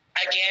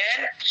 again,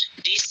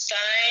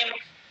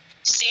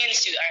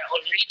 since you are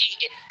already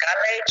in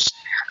college,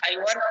 I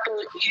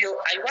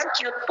want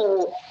you to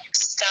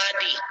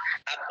study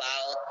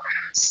about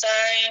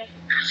sign,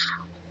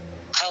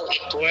 how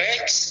it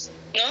works,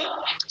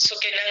 no? So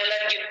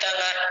kinahanglan gyud ta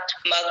nga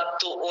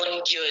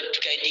magtuon gyud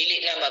kay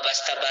dili na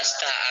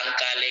mabasta-basta ang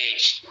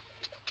college.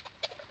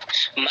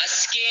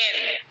 Maskin,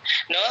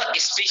 no,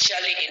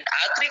 especially in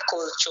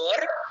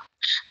agriculture,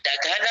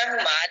 daghanang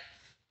math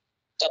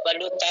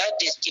kabaluta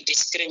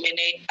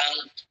discriminate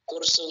ang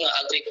kurso nga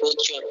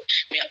agriculture.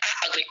 May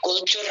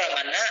agriculture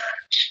raman na.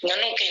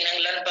 Nganong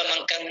kinahanglan pa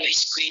man kang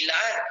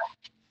eskwela?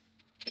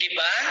 Di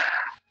ba?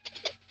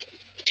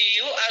 Do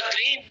you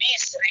agree,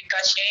 Miss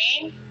Rika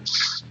Shane?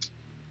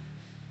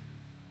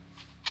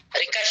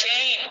 Rika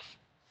Shane?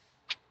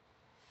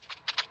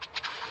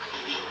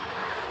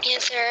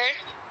 Yes, sir.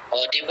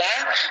 O, di ba?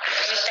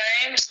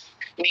 Sometimes,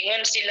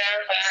 mingon sila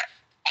nga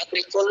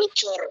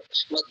agriculture,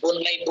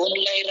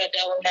 magbunlay-bunlay ra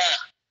daw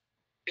na.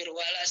 Pero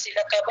wala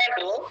sila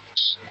kabalo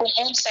kung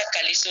unsa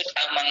kalisod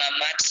ang mga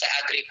math sa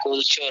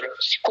agriculture,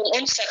 kung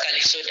unsa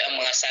kalisod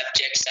ang mga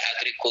subject sa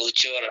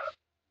agriculture.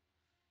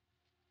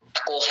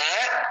 Ako ha?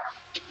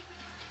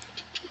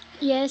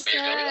 Yes, sir.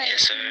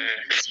 Yes,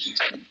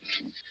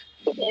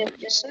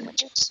 sir.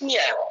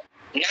 Yeah.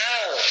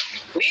 Now,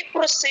 we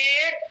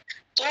proceed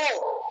to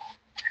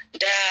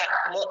the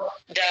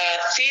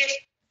fifth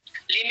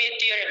limit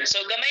theorem. So,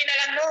 gamay na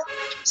lang, no?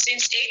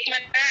 Since 8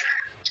 man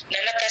na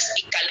nakas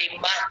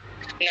ikalima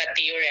nga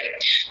theorem.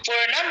 For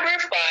number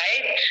 5,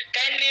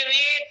 kindly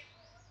read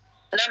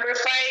number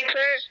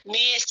 5,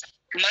 Miss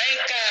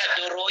Maika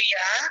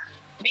Doroya.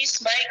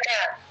 Miss Maika,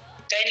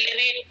 kindly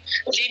read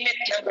limit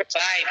number 5.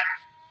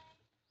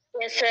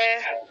 Yes,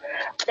 sir.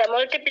 The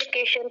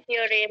multiplication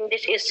theorem,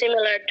 this is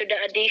similar to the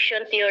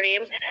addition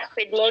theorem,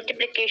 with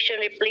multiplication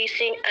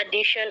replacing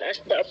addition as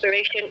the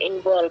operation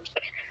involved.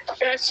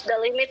 Thus, the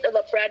limit of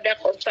a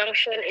product of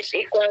function is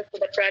equal to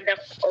the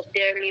product of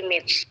their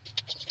limits.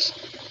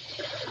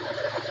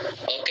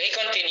 Okay,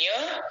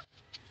 continue.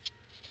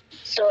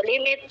 So,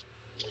 limit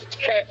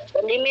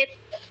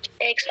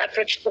x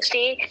approach to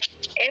c,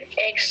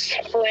 fx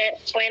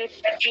point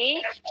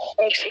g,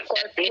 x equal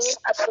to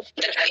approach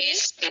to That c.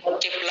 is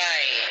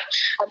multiply.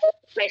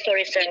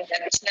 Sorry, sir.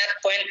 That is not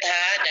point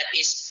ha, that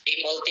is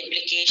a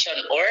multiplication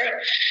or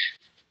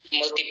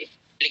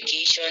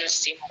multiplication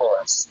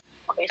symbols.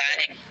 Okay,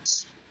 sir.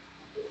 Times.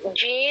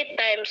 G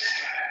times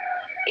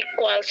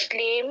equals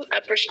lim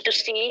approach to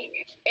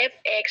c,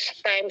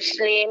 fx times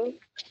lim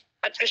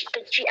approach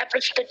to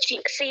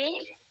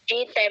c,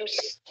 g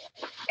times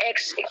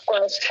x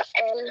equals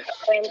l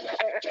times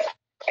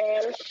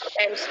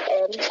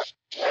m.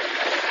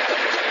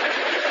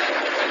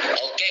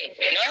 Okay,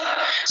 no?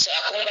 So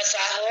akong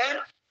basahon,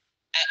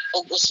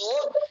 ug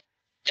usog,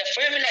 the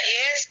formula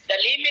is the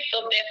limit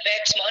of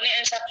fx, mao ni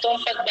ang saktong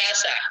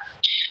pagbasa.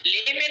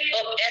 Limit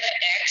of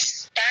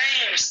fx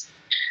times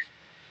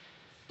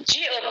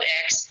g of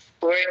x,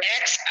 where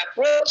x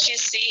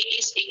approaches c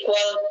is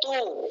equal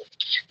to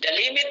the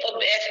limit of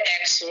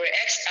fx, where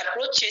x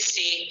approaches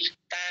c,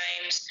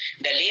 times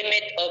the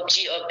limit of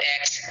g of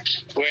x,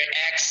 where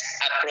x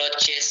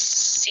approaches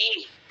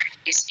c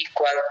is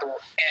equal to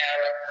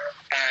L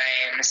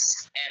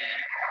times M.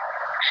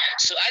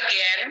 So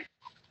again,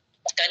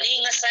 kani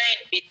nga sign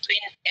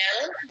between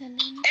L and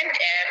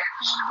M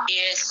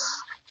is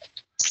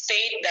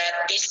state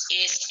that this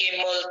is a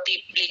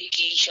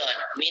multiplication,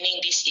 meaning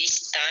this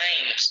is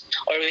times,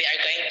 or we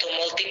are going to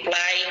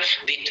multiply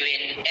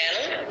between L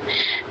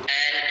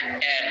and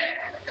M.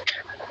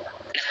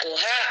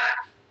 Nakuha,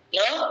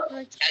 no?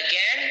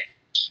 Again,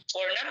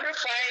 for number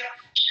 5,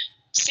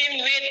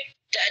 same with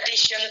the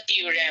addition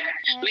theorem,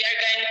 we are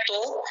going to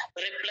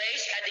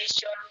replace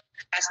addition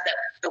as the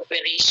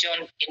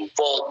operation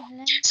involved.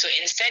 So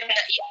instead na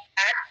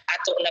i-add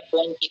ato na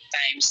pong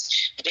i-times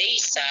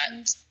based sa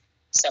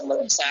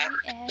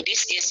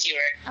this is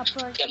your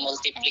the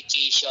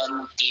multiplication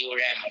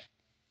theorem.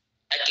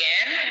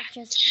 Again,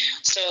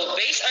 so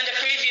based on the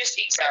previous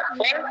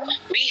example,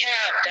 we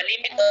have the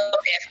limit of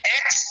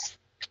fx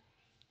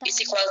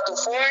is equal to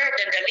 4,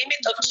 then the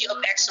limit of g of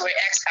x where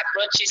x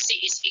approaches c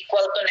is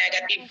equal to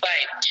negative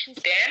 5.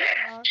 Then,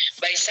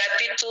 by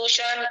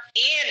substitution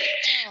in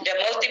the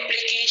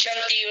multiplication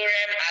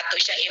theorem, ato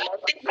siya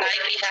i-multiply,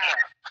 we have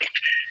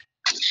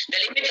the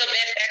limit of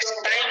fx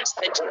times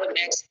the g of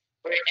x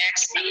where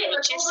x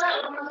approaches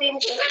 4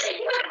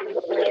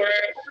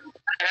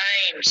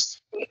 times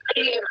 4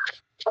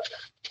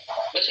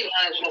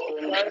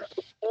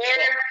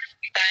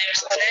 times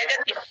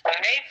negative 5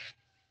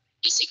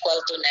 is equal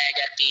to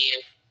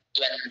negative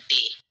 20.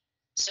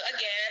 So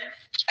again,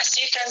 as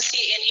you can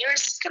see in your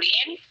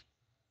screen,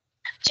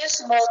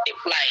 just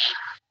multiply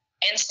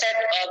instead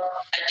of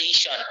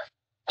addition.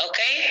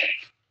 Okay?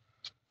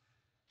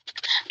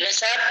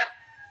 Nasab?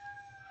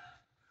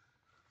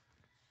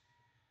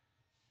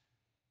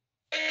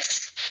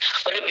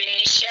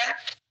 Rubinicia?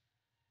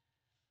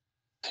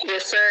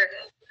 Yes, sir.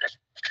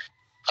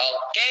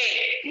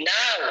 Okay,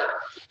 now,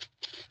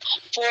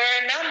 for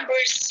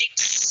number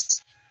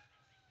 6,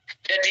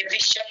 the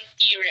division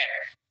theorem.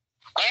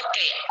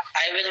 Okay,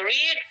 I will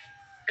read.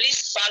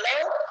 Please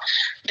follow.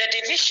 The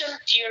division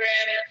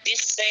theorem,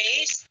 this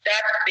says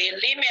that the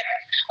limit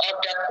of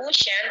the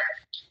quotient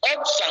of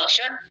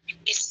function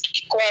is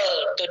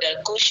equal to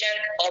the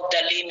quotient of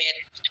the limit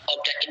of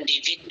the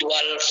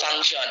individual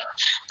function,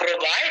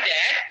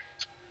 provided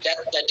that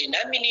the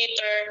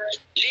denominator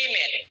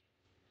limit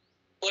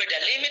or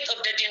the limit of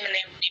the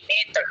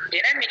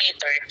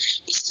denominator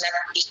is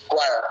not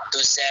equal to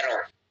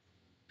 0.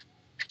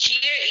 Here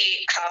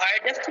are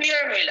the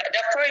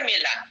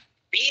formula.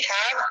 We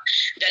have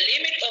the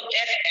limit of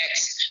fx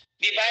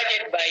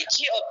divided by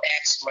g of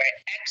x where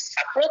x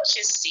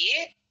approaches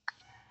c.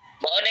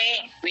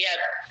 We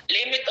have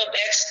limit of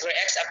x where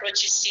x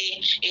approaches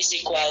c is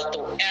equal to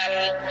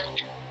L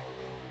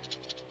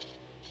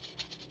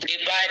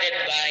divided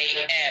by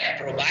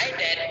m,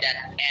 provided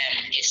that m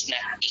is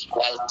not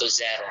equal to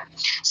 0.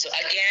 So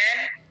again,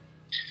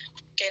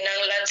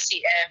 kinanglan si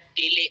m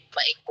dili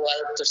ma-equal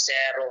to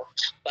 0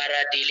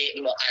 para dili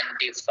mo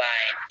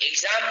undefined.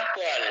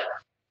 Example.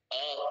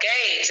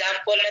 Okay,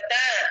 example na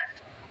ta.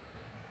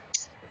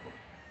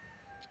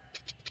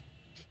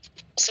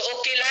 So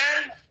okay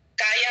lang?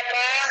 Kaya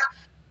pa?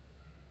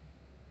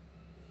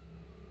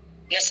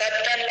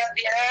 Nasabtan lang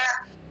diha?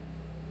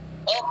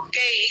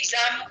 Okay,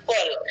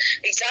 example.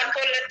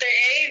 Example letter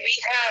A, we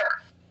have,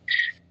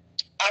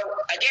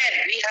 again,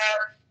 we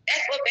have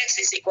f of x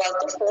is equal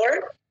to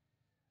 4.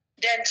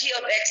 Then g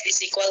of x is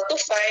equal to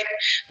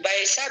 5. By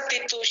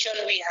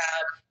substitution, we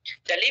have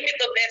the limit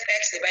of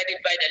fx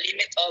divided by the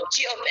limit of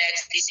g of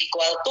x is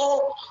equal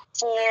to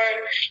 4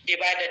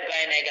 divided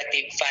by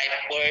negative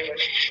 5 or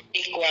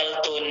equal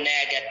to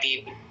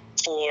negative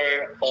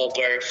 4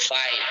 over 5.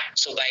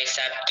 So by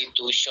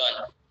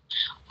substitution.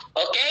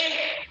 Okay?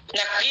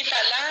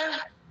 Nakita lang?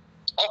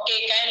 Okay,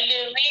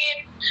 kindly read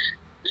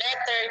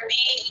letter B,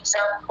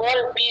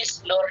 example,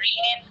 Miss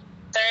Lorraine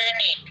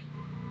Turning.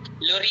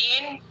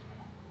 Lorraine?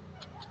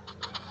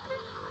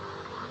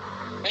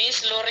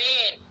 Miss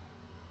Lorraine.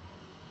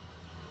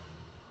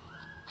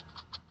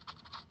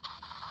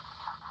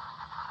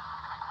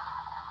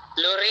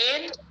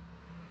 Lorraine?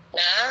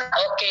 Na?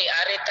 Okay,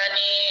 arita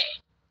ni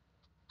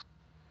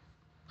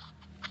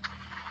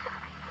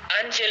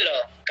Angelo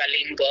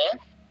Kalingo.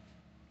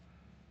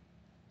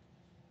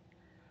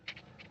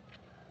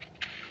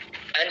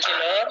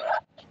 Angelo?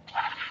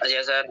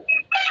 Yes, sir.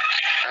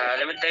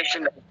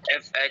 Limitation of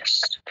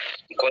fx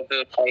equal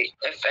to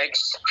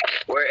fx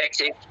where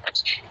x is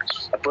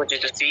approaching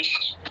to c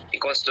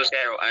equals to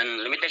 0,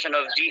 and limitation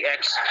of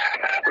gx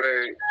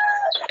where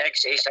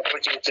x is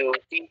approaching to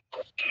c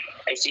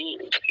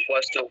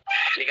equals to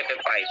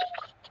negative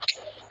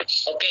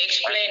 5. Okay,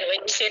 explain.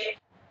 What is it?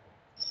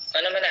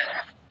 Ano man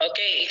na?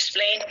 Okay,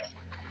 explain.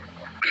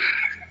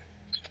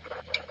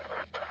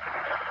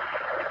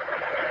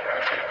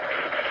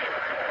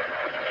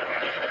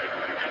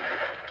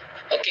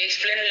 Okay,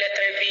 explain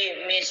letter B,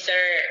 Mr.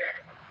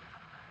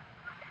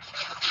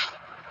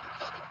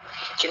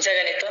 Kinsa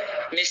ganito?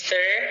 Mr.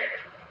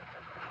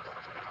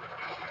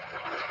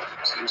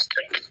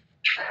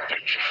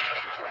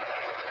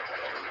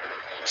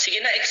 Sige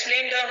na,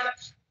 explain daw.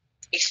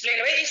 Explain.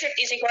 Why is it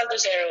is equal to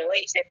 0?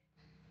 Why is it?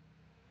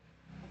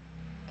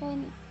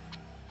 Can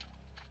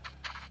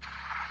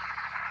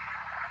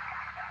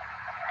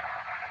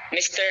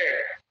Mr.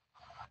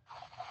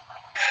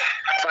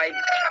 5,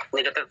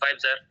 negative 5,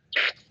 sir.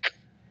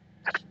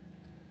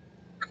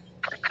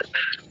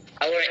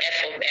 Our f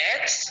of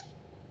x?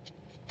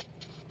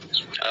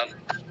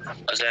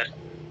 Sir.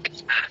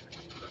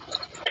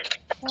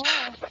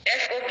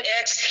 F of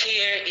x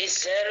here is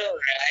 0,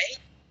 right?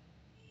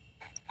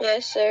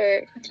 Yes,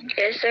 sir.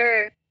 Yes,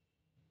 sir.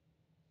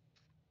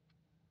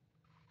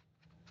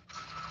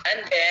 And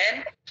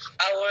then,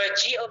 our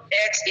g of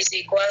x is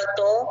equal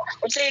to,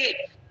 unsay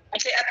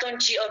atong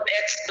g of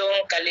x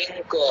dong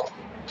Kalingo?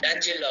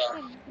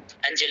 Angelo?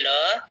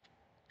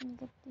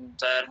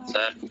 Sir.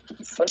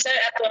 Unsay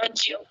atong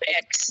g of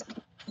x?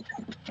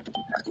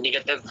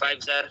 Negative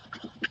 5, sir.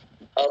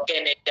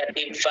 Okay,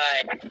 negative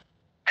 5.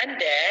 And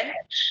then,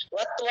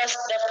 what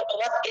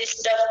is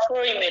the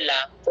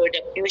formula for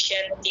the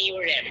fusion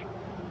theorem?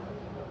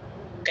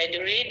 Can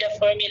you read the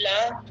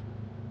formula?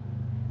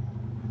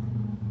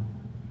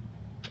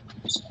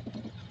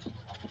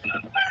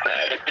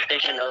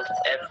 Representation of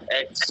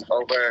fx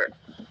over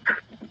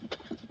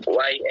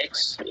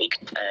yx,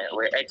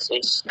 where x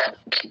is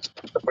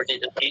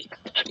proportional to t,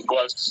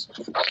 equals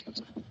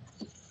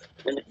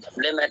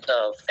limit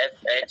of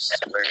fx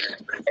where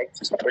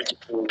x is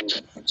proportional to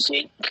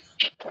c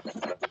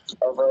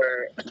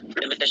over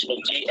limitation of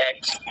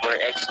gx where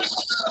x is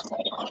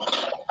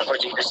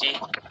proportional to c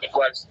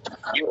equals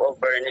u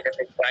over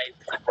 -5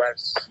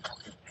 equals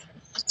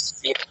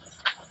c.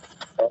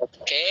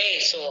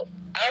 Okay, so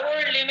our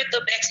limit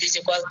of x is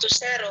equal to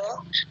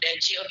 0, then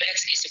g of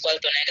x is equal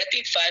to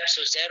 -5,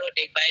 so 0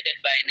 divided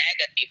by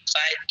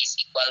 -5 is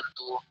equal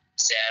to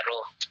 0.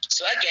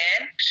 So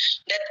again,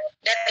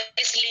 that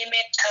is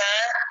limit,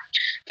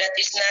 that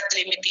is not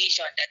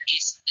limitation, that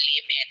is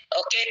limit.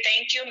 Okay,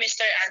 thank you,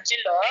 Mr.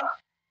 Angelo.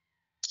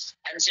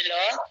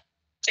 Angelo,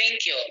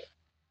 thank you.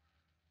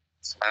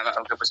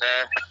 Okay po,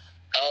 sir.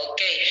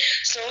 Okay,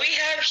 so we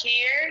have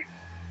here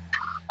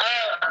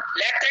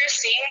letter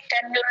C.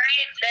 Can you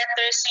read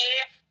letter C?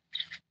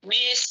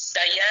 Miss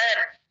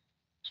Diane.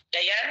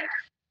 Diane?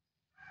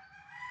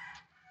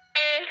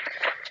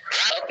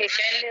 Okay,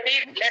 can you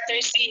read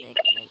letter C?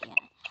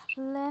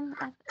 Limit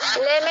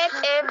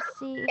f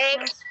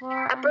x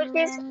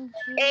approaches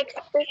x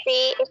to c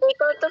is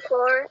equal to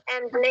 4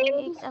 and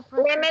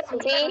limit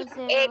g x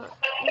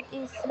It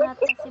is not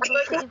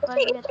possible to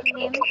evaluate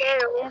lim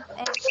 0.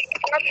 fx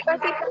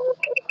Not possible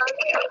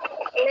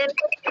limit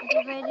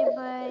divided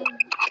by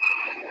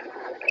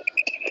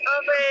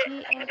over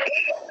gx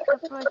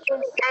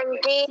approaches and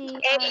g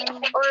x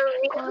CR, or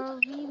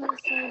or we may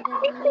say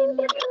that the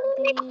limit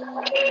d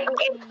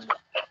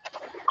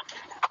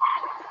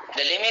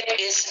The limit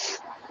is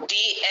D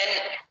and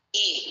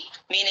E,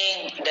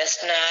 meaning does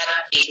not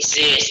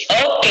exist.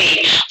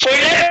 Okay, for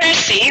letter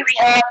C, we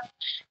have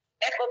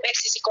f of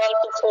x is equal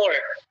to 4,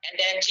 and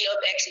then g of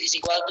x is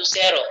equal to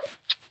 0.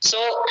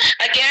 So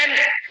again,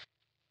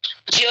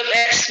 g of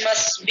x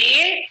must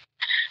be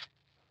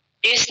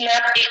is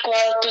not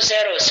equal to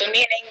 0. So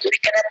meaning we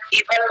cannot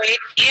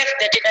evaluate if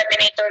the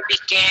denominator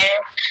became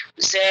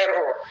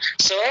 0.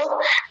 So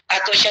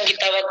ato siyang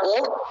gitawag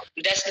og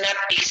does not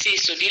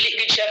exist. So dili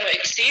gid siya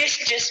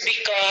mo-exist just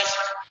because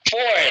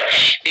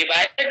 4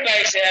 divided by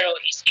 0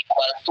 is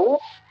equal to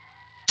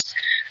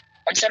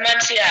unsa man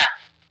siya?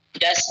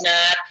 Does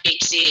not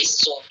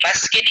exist. So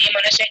maskin imo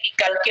na siya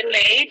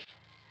i-calculate,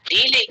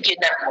 dili gyud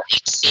na mo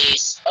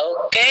exist.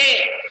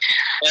 Okay.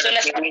 So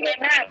nasabi na.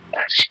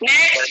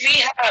 Next we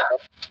have,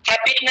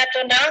 kapit na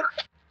to na.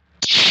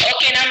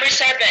 Okay, number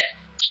 7.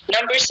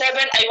 Number 7,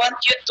 I want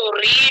you to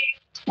read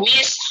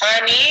Miss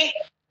Honey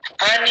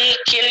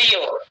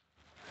Kilio.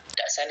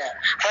 Sana.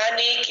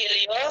 Honey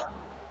Kilio.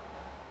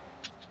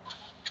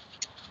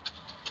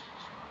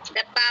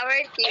 the power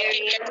Okay,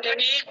 theorem. can you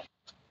read?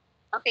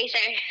 Okay,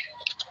 sir.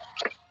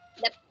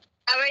 The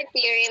power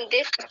theorem,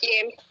 this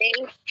theorem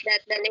states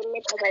that the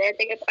limit of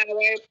analytical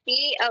power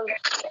P of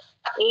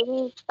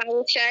a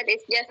function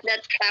is just the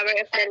power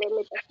of the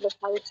limit of the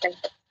function.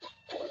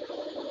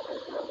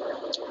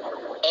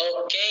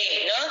 Okay,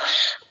 no?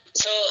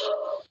 So,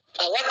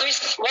 what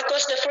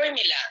was the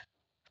formula?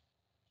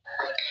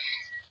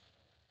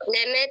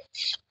 Limit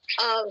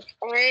of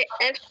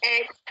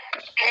fx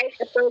x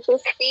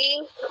approaches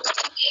t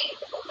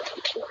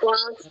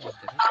equals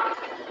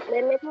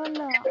limit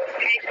Wala.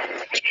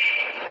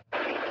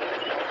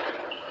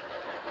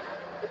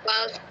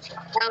 equals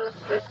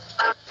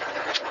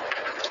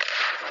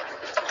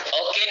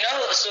Okay, now,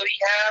 so we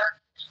have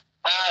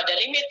the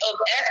limit of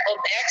f of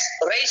x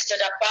raised to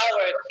the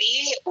power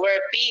p,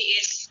 where p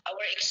is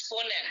our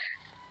exponent,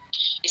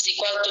 is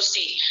equal to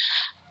c.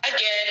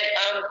 Again,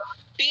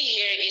 p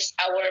here is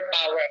our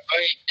power,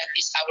 or that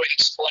is our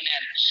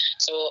exponent.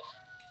 So,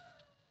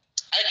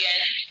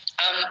 again,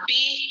 p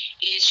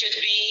should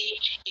be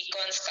a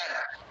constant.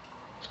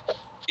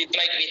 It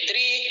might be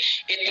 3,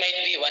 it might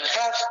be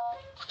 1/2,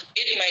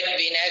 it might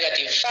be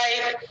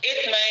 -5,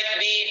 it might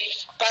be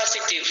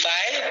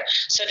 +5.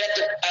 So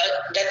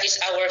that is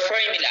our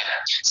formula.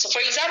 So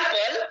for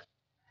example,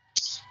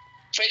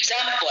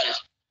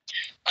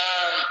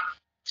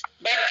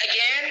 but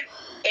again,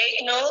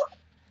 take note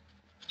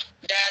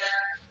that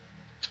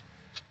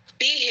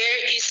p here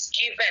is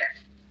given,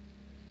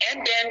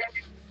 and then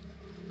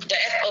the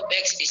f of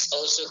x is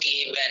also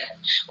given.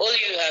 All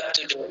you have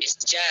to do is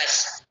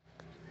just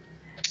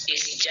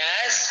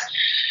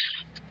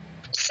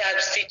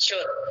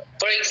substitute.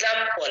 For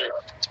example,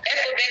 f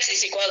of x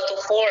is equal to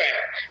 4.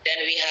 Then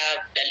we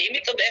have the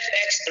limit of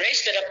fx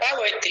raised to the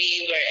power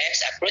 3, where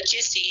x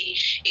approaches c,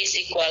 is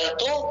equal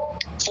to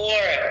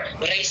 4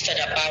 raised to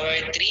the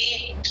power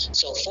 3.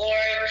 So 4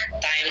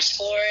 times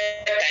 4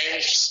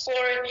 times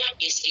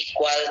 4 is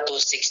equal to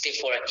 64.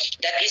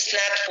 That is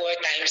not 4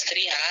 times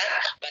 3 ha,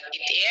 but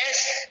it is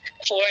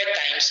 4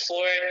 times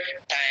 4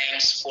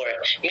 times 4.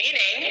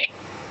 Meaning,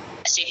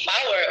 si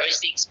power or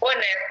si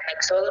exponent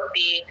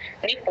nagsulti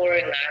ni 4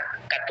 nga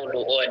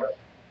katuluon.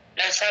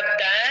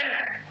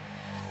 Nasabtan?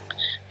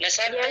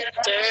 Nasabtan?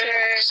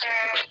 Yes, sir.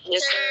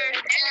 Yes, sir.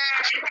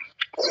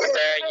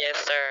 Sir, yes,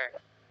 sir.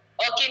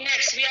 Okay,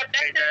 next we have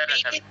letter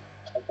B.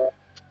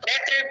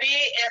 Letter B,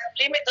 if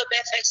limit of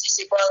fx is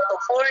equal to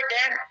 4,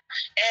 then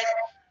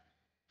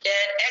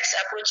x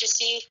approaches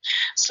c.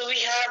 So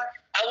we have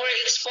our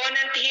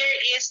exponent here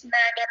is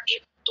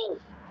negative 2.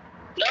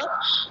 No?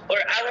 Or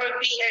our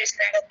b here is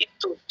negative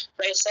 2.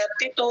 By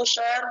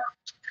substitution,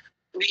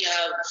 we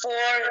have 4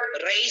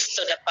 raised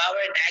to the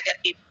power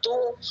negative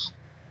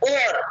 2,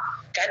 or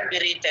can be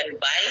written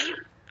by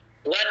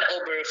 1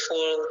 over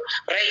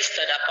 4 raised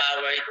to the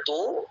power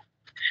 2.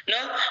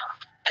 No?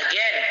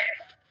 Again,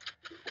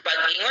 pag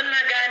ingon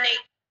na gani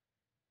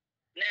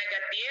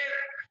negative,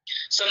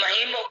 so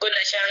mahimo ko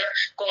na siyang,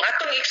 kung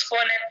atong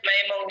exponent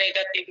mahimong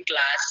negative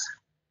class,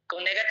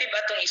 kung negative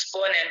atong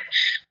exponent,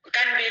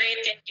 can be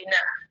written kina,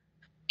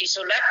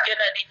 isulat yun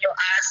na ninyo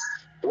as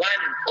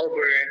 1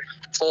 over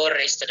 4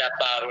 raised to the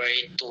power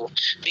 2,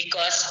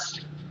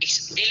 because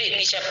dili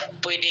ni siya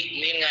pwede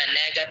nga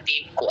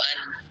negative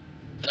kuan,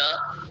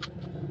 no?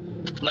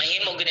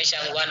 Mahimo gina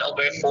siyang 1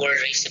 over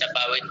 4 raised to the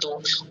power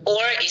 2,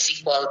 or is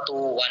equal to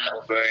 1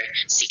 over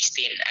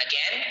 16.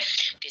 Again,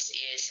 this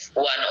is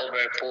 1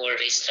 over 4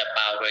 raised to the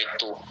power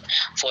 2. 4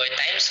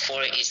 times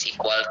 4 is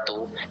equal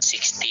to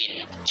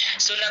 16.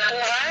 So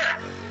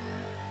nakuha?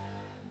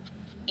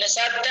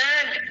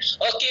 Nasabtan?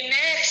 Okay,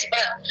 next.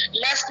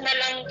 Last na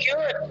lang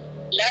yun.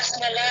 Last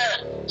na lang.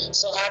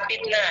 So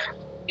hapit na.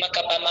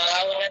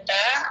 Makapamahaw na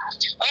ta.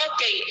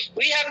 Okay,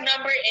 we have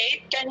number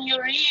 8. Can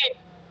you read?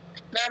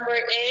 Number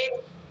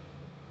 8.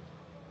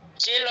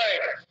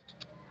 G-Lord.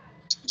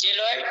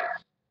 G-Lord?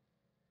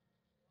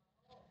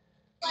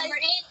 Number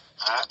 8.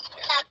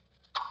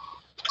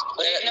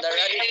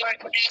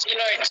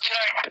 G-Lord.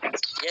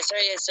 Yes, sir.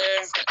 Yes,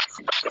 sir.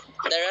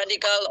 The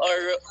radical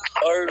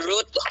or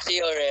root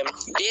theorem.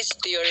 This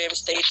theorem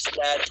states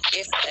that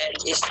if n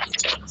is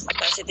a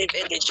positive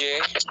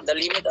integer, the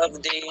limit of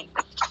the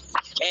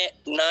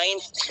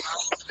ninth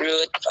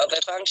root of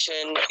a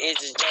function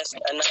is just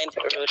a ninth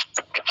root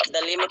of the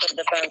limit of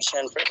the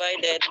function,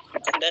 provided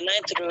the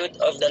ninth root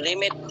of the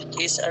limit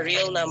is a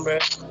real number.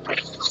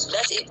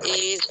 Thus, it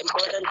is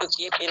important to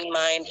keep in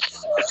mind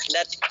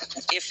that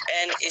if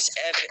n is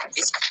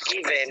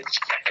even,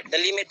 the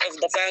limit of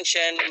the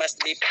function must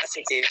be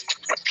positive.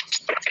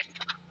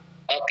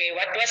 Okay,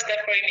 what was the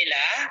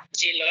formula,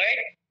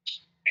 G-Lord?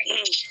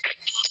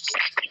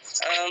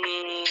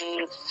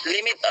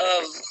 Limit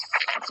of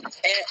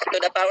n to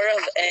the power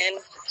of n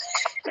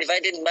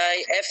divided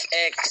by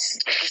fx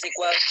is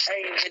equal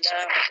with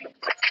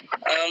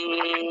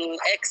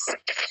x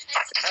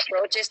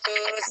approaches to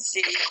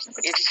c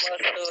is equal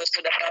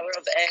to the power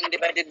of n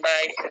divided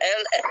by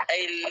l,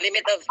 a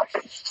limit of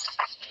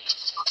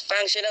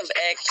function of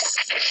x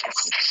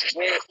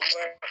where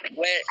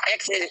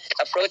x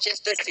approaches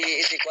to c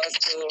is equals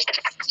to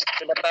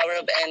the power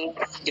of n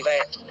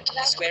divided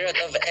square root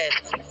of n.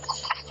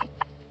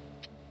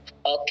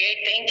 Okay,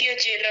 thank you,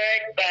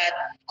 G-Lord. But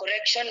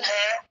correction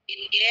ha,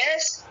 it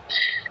is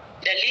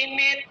the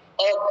limit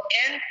of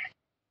n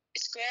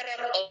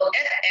square root of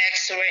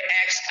fx where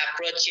x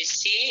approaches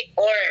c,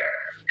 or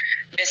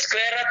the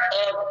square root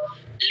of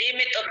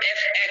limit of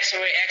fx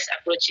where x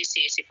approaches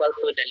c is equal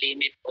to the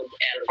limit of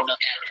L. No,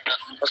 L.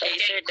 No. Okay,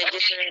 sir. Thank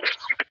you, sir.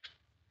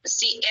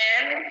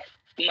 Cn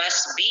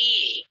must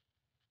be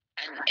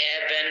an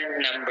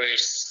even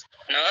numbers.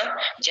 No?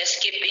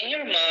 Just keep in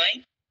your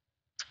mind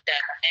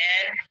that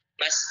n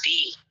must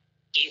be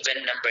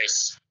even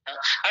numbers. No?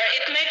 Or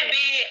it might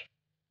be,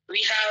 we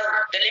have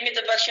the limit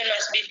of function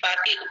must be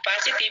positive,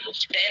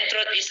 the nth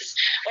root is,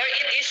 or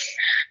it is,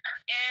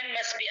 n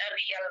must be a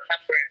real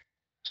number.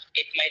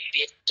 It might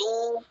be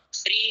 2,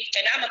 3,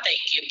 kanamatay,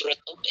 cube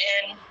root of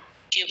n,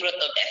 cube root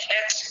of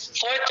fx,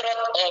 fourth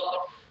root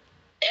of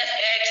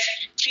fx,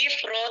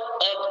 fifth root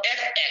of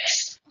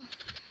fx.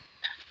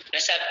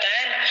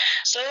 Nasabtan?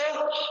 So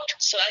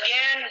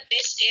again,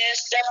 this is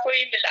the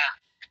formula.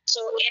 So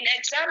in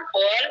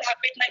example,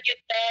 hapit na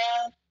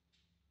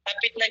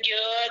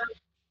gyud,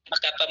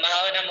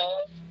 makapamahaw na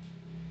mo.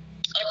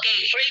 Okay,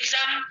 for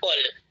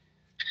example,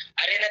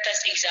 ari na tas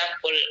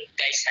example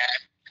guys ha,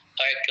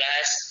 our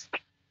class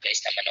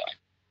guys naman o.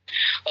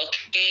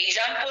 Okay,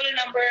 example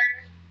number,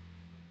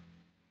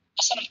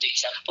 asa naman ito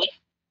example?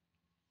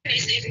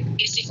 Is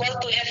equal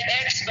to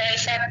fx by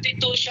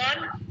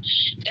substitution,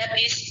 that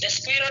is the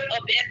square root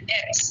of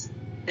fx.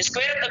 The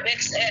square root of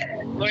x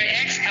where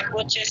x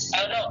approaches,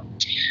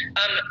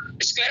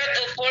 square root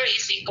of 4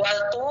 is equal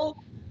to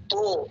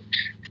 2.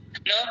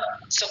 No?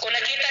 So kung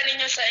nakita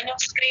ninyo sa inyong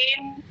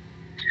screen,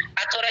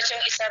 ato ra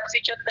siyang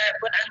i-substitute na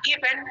kung ang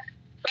given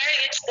by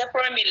its the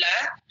formula,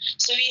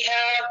 so we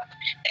have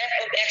f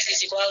of x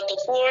is equal to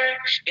 4,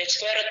 then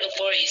square root of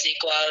 4 is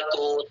equal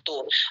to 2.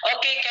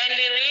 Okay,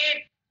 kindly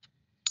read.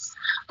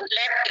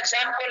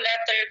 Example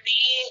letter B,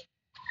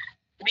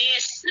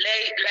 Miss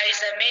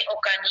Liza May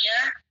Ocania.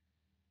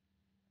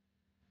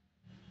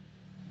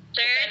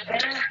 Third,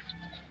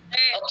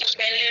 Okay,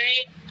 kindly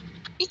read.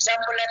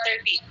 Example letter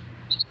B.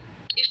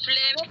 if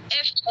limit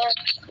f of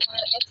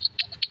x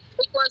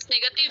equals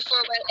negative 4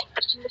 while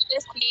x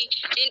equals b,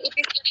 then it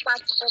is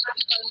not possible to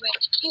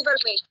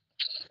evaluate.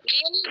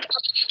 Limit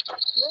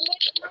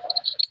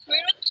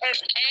square root of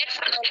x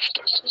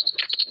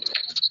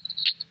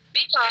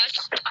because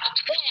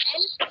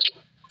then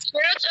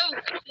square root of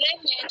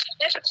limit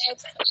f(x)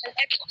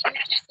 and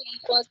x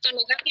equals to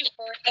negative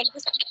 4 and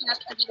this is not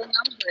a real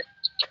number.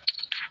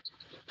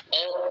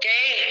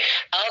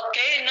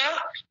 Okay, no?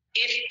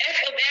 If f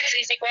of x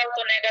is equal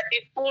to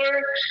negative 4,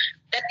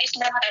 that is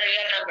not a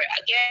real number.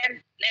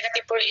 Again,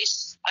 negative 4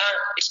 is,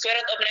 square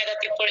root of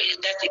negative 4 is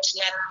that it's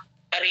not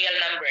a real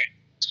number.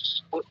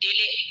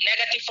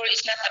 Negative 4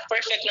 is not a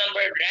perfect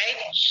number,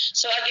 right?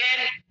 So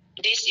again,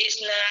 this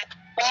is not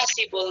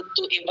possible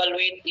to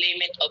evaluate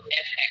limit of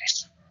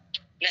fx.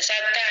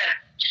 Nasabtan?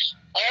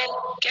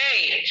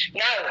 Okay,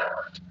 now,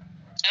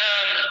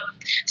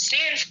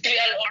 since we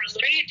are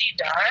already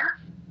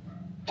done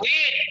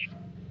with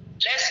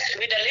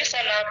the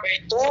lesson number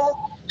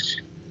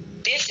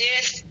 2, this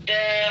is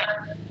the,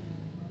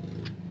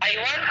 I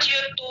want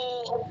you to,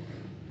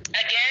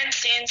 again,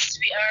 since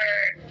we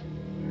are,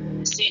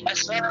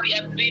 as what we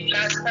agreed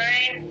last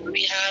time,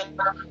 we have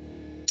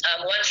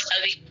once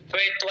a week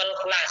virtual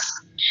class.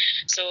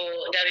 So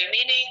the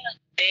remaining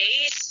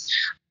days,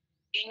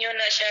 inyo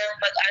na siyang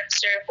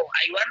mag-answer po.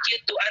 I want you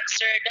to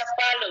answer the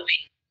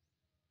following.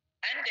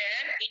 And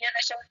then, inyo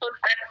na siyang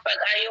tunan pag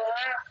ayaw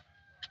ha.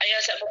 Ayaw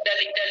sa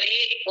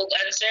magdali-dali,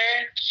 answer,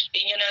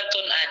 inyo na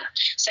tunan.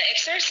 Sa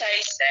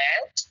exercise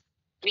set,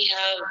 we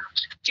have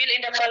fill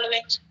in the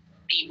following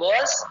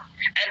tables.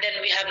 And then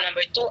we have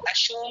number 2,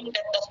 assume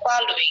that the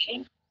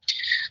following.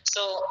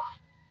 So,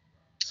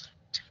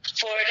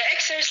 for the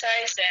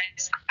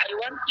exercises, I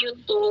want you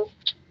to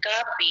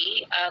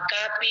copy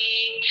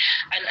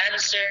and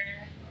answer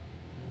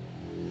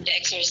the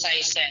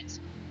exercises.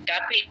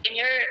 Copy in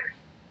your,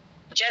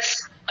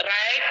 just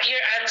write your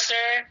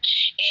answer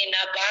in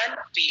a bond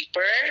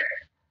paper.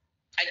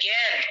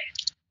 Again,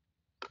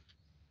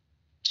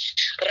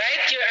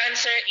 write your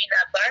answer in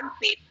a bond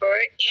paper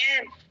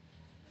and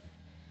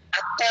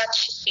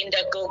attach in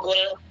the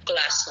Google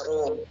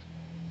Classroom.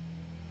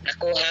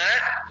 Nakuha?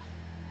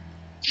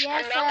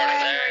 Yes,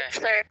 sir.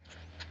 Sir.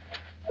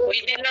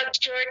 Pwede lang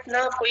short,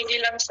 no? Pwede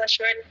lang sa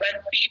short bond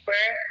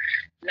paper.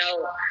 Now,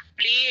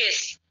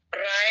 please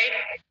write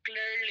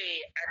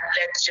clearly and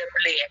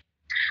legibly.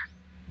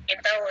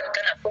 Itawon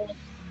ka na kung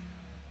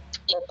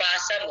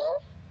mapasa mo,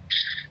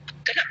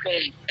 kana po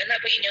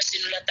inyong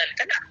sinulatan,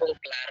 kana po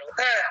klaro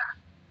ha.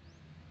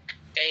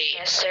 Kay,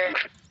 Yes, sir.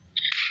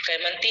 kay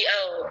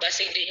mantiaw,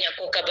 basig di niya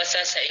po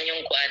kabasa sa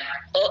inyong kuan.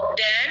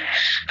 Then,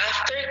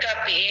 after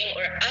copying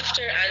or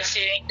after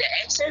answering the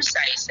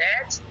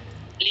exercises,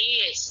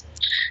 please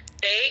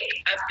take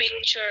a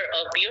picture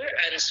of your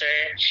answer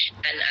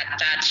and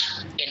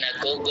attach in a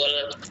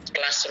Google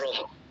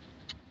Classroom.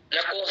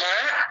 Nakuha?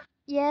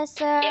 Yes,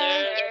 sir.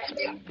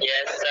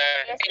 Yes, sir.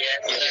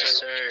 Yes,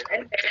 sir.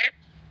 And then,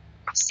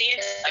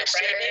 since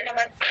Friday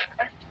naman,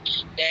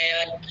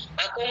 then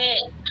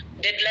akong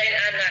deadline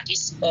ana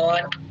is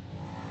on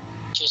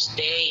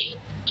Tuesday.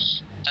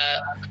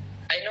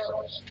 I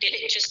know,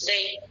 dili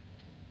Tuesday.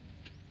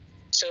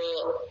 So,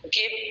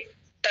 give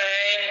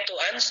time to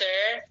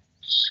answer.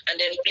 And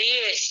then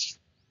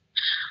please,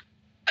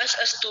 as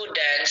a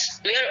students,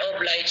 we are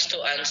obliged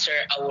to answer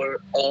our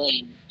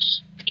own.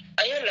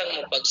 Ayaw lang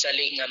mo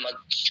pagsaling nga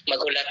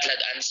magulat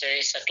lag answer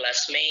sa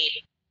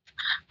classmate.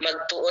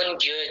 Magtuon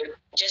gyud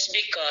just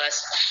because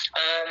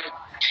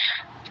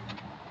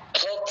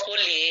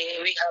hopefully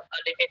we have a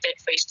limited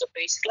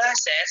face-to-face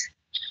classes.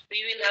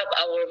 We will have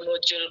our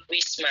module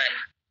quizman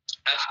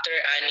after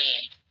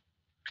ani.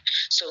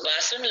 So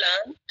bason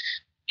lang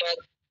mag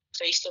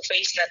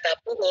face-to-face na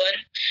tapuhon.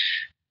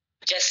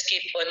 Just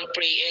keep on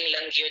praying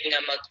lang yun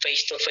nga mag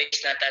face-to-face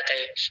na ta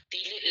kay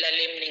dili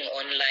lalim ning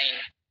online.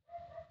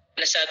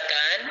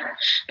 Nasabtan?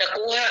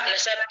 Nakuha?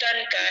 Nasabtan,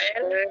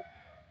 Kyle?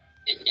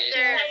 Yes,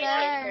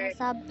 sir.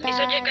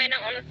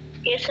 Sabtan.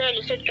 Yes, sir.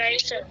 Lisod kayo,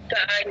 sir.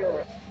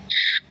 Kaayo.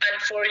 And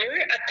for your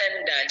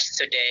attendance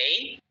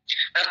today,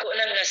 ako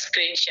nang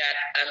na-screenshot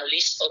ang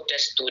list of the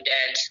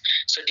students.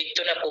 So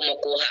dito na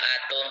kumukuha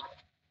ato.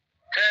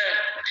 Ha?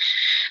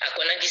 Ako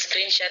nang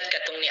screenshot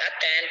katong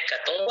ni-attend,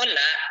 katong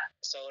wala.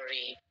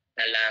 Sorry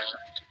na lang.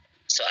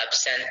 So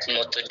absent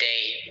mo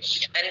today.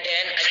 And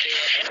then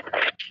again,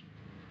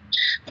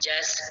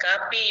 just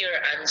copy your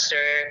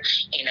answer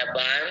in a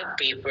bond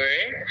paper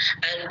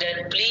and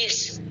then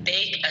please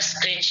take a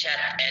screenshot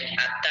and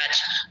attach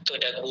to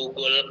the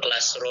Google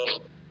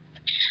Classroom.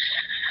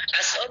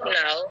 As of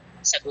now,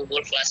 sa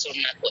Google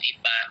Classroom na ko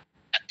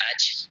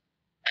ipa-attach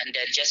and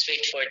then just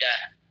wait for the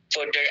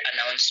further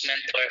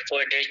announcement or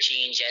further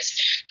changes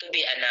to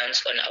be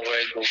announced on our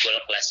Google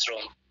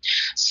Classroom.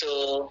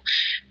 So,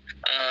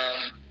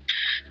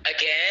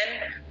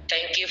 again,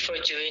 thank you for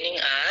joining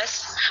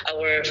us,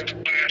 our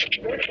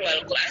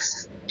virtual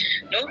class.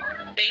 No?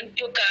 Thank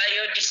you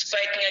kayo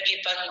despite nga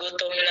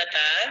gipanggutom na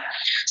ta.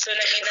 So,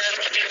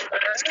 naginamit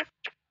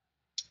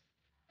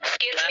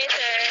Excuse me,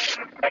 sir.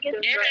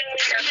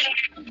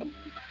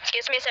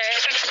 Excuse me, sir.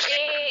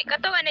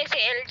 Katawan ni si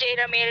LJ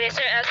Ramirez,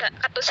 sir.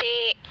 Kato si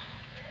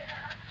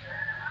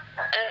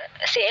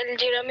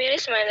LJ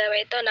Ramirez,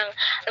 malaway ito nang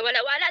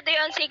wala daw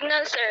ang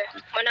signal, sir.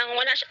 Manang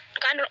wala siya,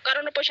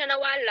 karon na po siya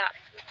nawala.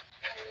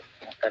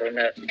 karon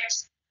na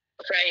next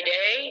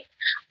Friday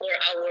for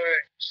our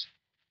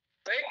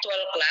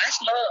virtual class,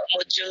 no?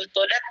 Module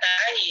 2 na ta,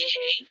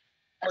 yehey.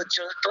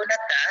 Module 2 na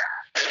ta.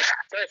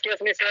 Sir,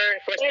 excuse me, sir.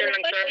 Question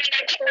lang, sir.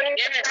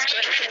 Yes,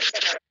 question sa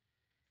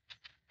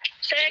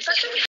Sir,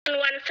 question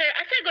 1, sir.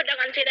 Asa gud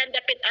ang ansidan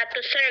dapit ato,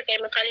 sir? Kay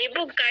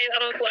makalibog kayo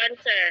ang kuan,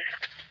 sir.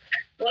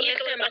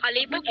 Yes, sir.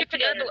 Makalibog yung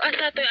pag-atong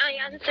asa to ay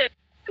answer.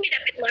 Hindi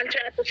dapit mo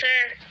answer ato, sir.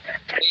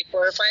 3,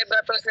 4, 5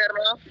 ba to, sir,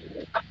 no?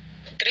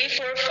 3,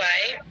 4,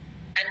 5,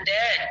 and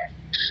then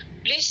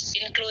please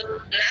include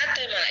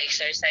natin mga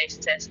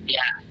exercises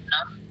diya,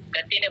 no?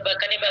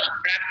 Kanibang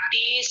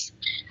practice,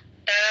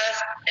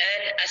 task,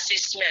 and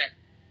assessment.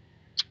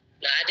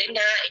 Naadin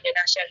na, inyo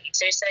na siyang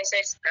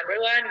exercises. Number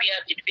 1, we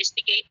have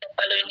investigate the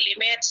following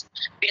limits,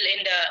 fill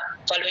in the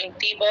following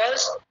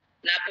tables.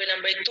 Napo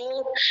number 2,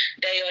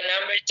 dayon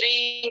number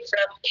 3,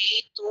 from A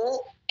to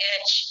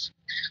H.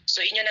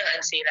 So inyo nang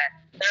ansiran.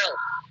 Now,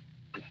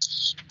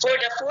 for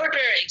the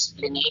further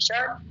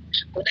explanation,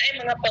 kung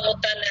na mga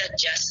pangutan na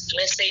just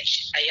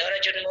message, ayaw ra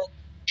dyan mo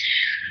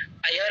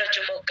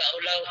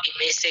kaulaw,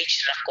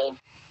 i-message ra ko.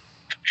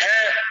 Ha?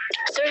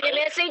 Sir,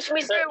 i-message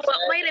me, sir. Wa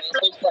may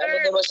reply,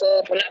 Ano sir. mo, sir?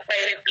 Wala pa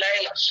reply.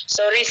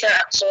 Sorry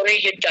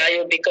yun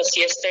kayo because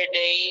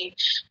yesterday,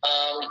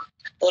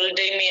 full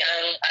day mi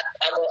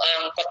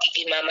ang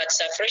pakikimamat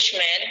sa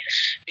freshman.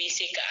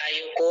 Busy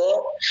kaayo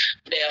ko.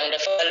 Then the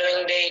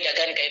following day,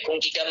 daghan kay kong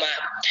gigama.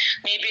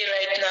 Maybe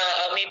right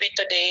now, maybe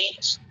today,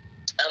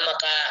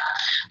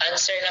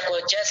 maka-answer na ko.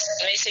 Just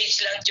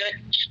message lang dyan.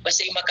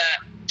 Basta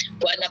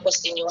maka-kuha na ko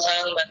sa inyong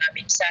mga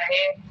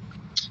mensahe.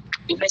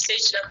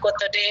 I-message lang ko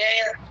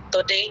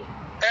today.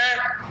 Ha?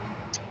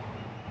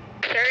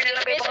 Sir,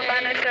 nalagay po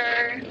na, sir.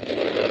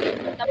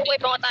 Nabukoy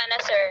po na,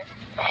 sir.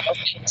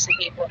 Okay,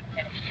 sige po.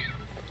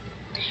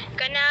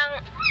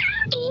 Kanang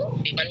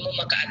Di man mo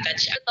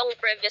maka-attach. itong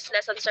previous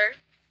lesson, sir.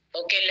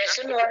 Okay,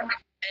 lesson 1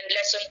 and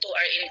lesson 2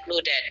 are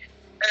included.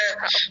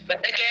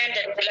 But again,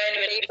 the deadline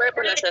will be Paper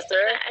po na siya,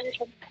 sir.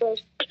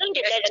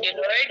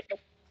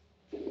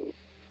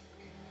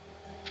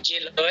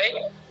 Yes,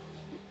 Lloyd?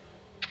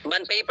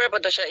 Man paper po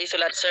to siya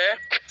isulat, sir.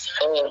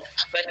 Oh,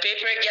 but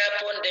paper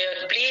gyapon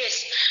dayon,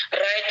 please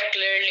write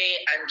clearly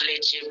and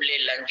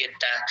legibly lang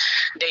kita.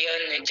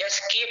 Dayon,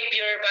 just keep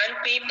your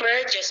bond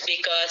paper just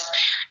because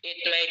it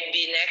might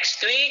be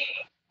next week.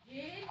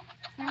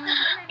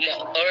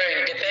 Or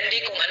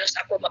depende kung ano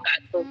sa ako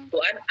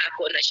makaatutuan,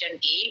 ako na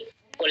siyang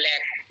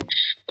i-collect.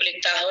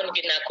 Kuliktahon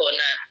ginako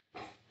na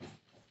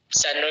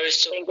sa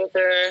Nurso Thank you,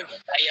 sir.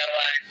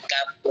 Ayawan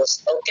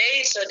Campus.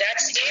 Okay, so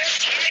that's it.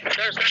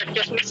 Sir,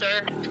 excuse me,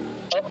 sir.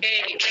 Okay,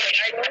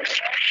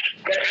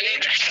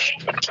 galing.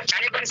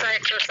 Ano ba sa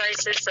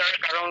exercises, sir?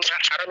 Karong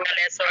nga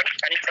lesson,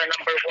 kanina sa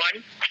number 1.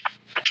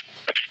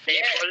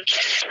 Table.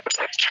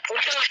 Kung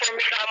sa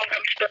formula mo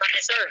gamito na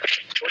ni sir,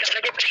 wala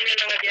lagi pa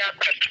nila nga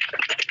gihatag.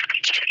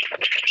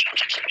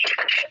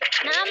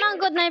 Naamang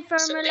good na yung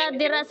formula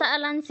dira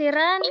sa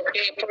alansiran.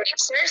 Okay, for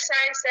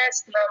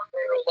exercises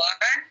number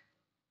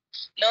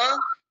 1, no?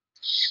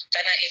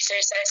 Kana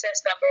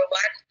exercises number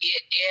 1,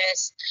 it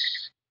is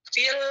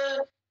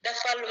fill the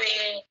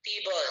following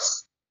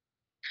tables.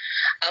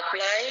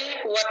 Apply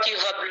what you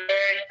have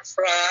learned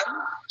from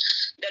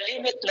the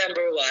limit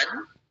number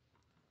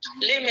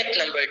 1, limit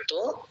number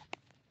 2.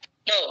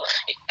 No,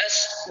 as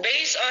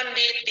based on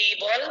the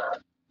table,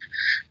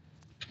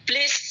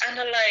 please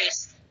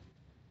analyze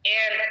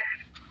and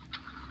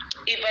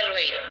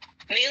evaluate.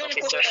 Ngayon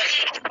Okay, po, sir.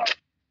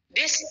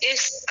 this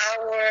is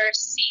our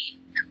C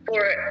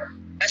for,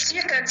 as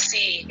you can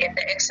see in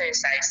the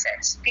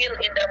exercises, fill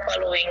in the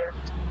following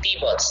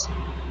tables.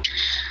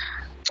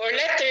 For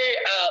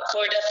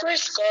the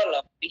first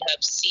column, we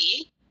have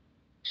C,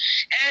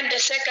 and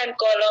the second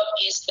column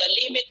is the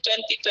limit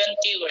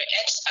 2020 where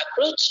x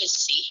approaches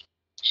C,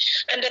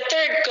 and the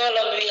third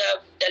column we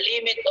have the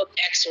limit of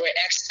x where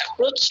x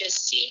approaches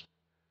C.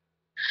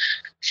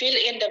 Fill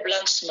in the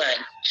blanks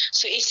man.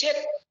 So is it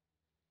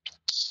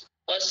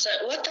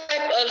what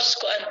type of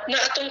na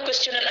atong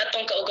questionan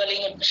atong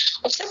kaugalingon?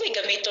 Unsa may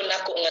gamiton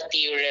nako nga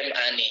theorem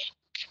ani?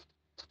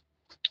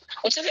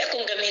 Unsa may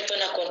akong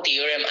gamiton akong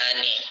theorem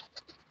ani?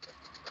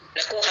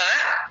 Nakuha?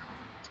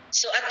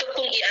 So ato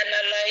kong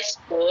i-analyze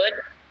pod,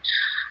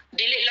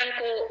 dili lang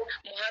ko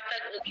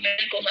muhatag og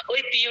men ko nga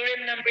oy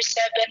theorem number 7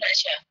 na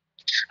siya.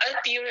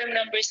 Theorem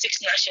number 6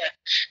 na siya.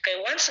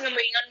 Kay once nga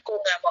moingon ko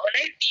nga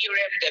maunay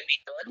theorem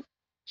gamiton,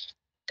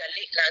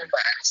 dali lang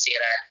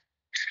maansiran.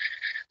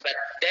 But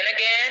then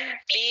again,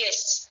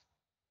 please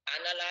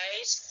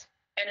analyze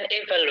and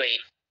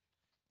evaluate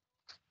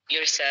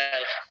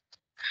yourself.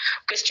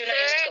 Question na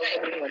is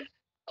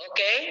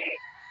okay?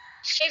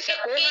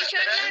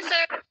 Clarification lang,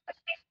 sir.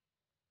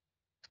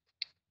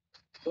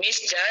 Miss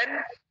Jan?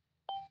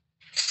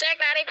 Sir,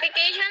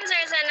 clarification,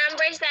 sir, sa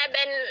number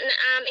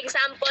 7,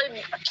 example,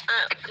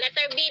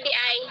 letter B, di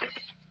ay,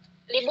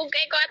 libog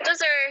kay ko ato,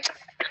 sir.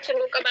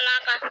 Sunod ka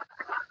balaka.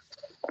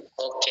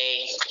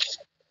 Okay.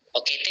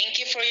 Okay, thank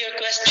you for your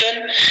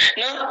question.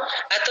 No,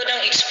 ato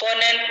ng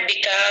exponent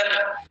become,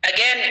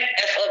 again,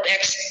 f of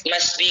x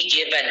must be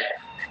given.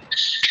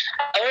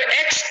 Our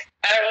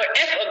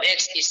f of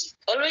x is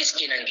always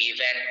ginang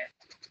given.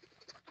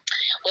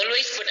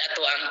 Always put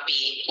ato ang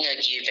p nga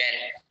given.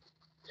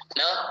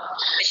 No?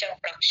 Ito siyang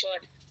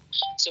fraction.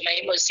 So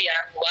may mo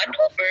siya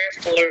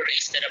 1/4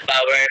 raised to the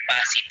power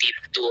positive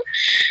 2.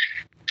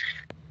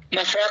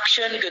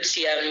 Ma-fraction good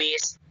siya,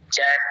 Miss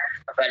Jan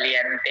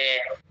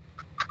Valiente.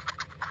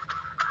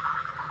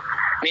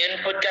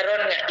 Miyon po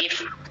karon nga if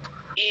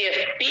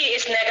p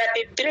is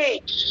negative 3,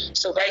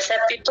 so by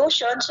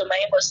substitution, so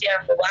may mo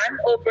siyang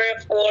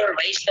 1/4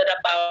 raised to the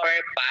power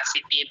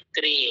positive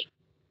 3.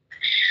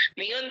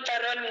 Miyon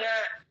karon nga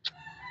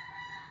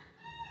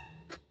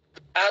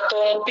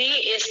atong p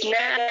is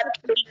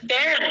negative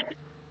 10.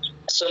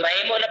 So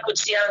may mo na po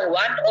siyang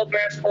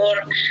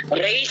 1/4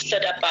 raised to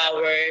the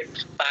power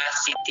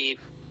positive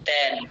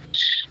 10.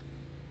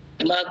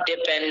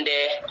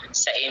 Magdepende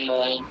sa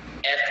imong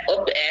f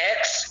of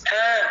x,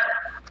 ha?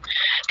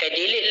 Kay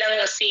dili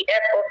lang si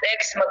f of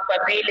x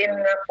magpabilin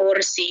nga 4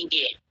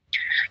 sige.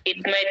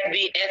 It might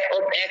be f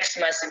of x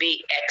must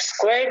be x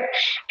squared.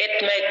 It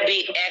might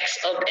be x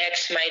of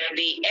x might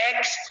be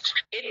x.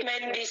 It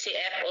might be si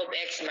f of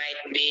x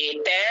might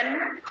be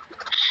 10.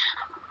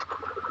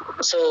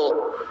 So,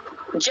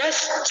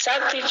 just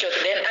substitute,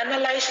 then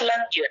analyze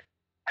lang yun.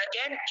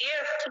 Again,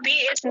 if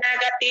p is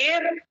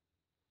negative,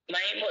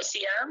 may mo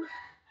siyang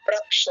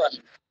fraction.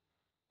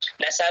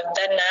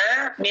 Nasabtan na,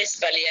 Miss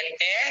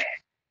Valiente?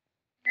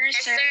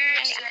 Yes, sir.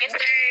 Yes,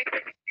 sir.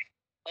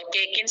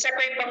 Okay, kinsa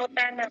pa yung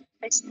pangutana?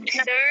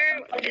 Sir,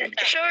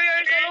 show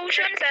your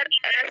solution, sir,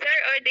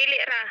 or dili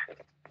ra?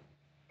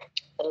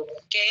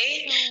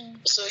 Okay,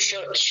 so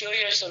show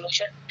your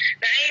solution.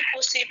 Naay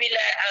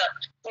posibila,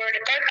 for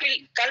the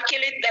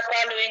calculate the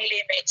following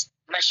limits,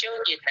 ma-show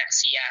yun na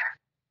siya.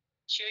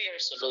 Show your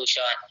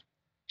solution.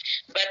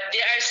 But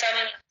there are some,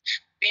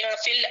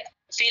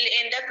 fill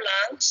in the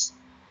blanks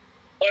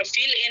or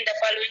fill in the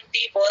following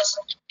tables,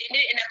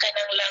 hindi na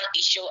kanang lang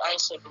i-show ang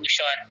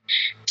solution.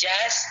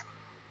 Just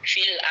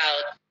fill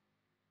out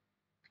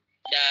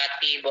the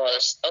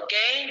tables.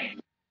 Okay?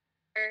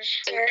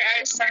 There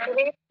are some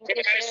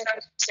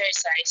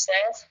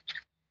exercises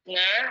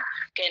nga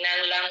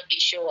kanang lang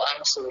i-show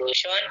ang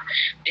solution.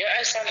 There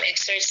are some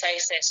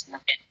exercises na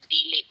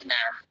dili na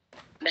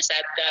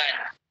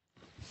nasabtan.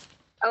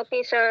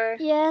 Okay, sir.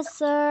 Yes,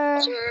 sir.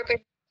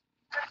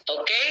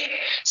 Okay?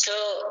 So,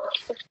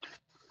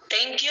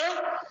 thank you.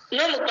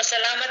 No,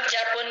 magpasalamat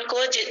Japon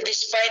ko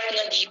despite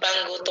nga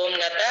gibang gutom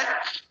na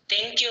ta.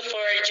 Thank you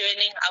for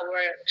joining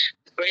our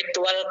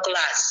virtual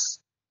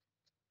class.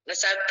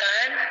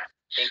 Nasabtan?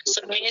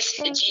 So, Miss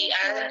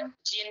Jean-Ann,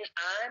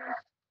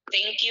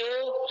 thank you.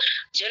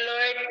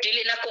 Lord,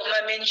 dili na ko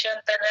ma-mention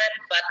tanan,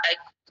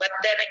 but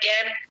then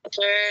again,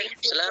 sir,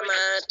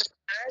 Salamat.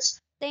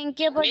 Thank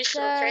you po, Miss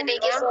sir. Thank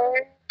you,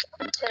 sir.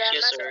 Salamat,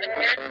 Yes, sir.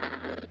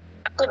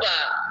 Ako ba?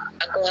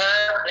 Ako ha,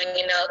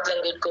 nanginaot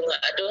lang gud ko nga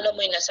ado na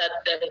mo'y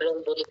nasabtan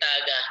rong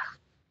buntaga.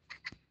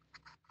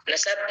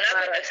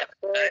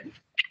 Nasabtan.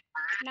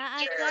 Naa,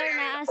 sir.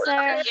 Naa,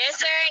 sir.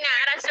 Yes, sir.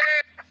 Naara, sir.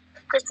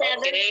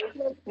 Okay.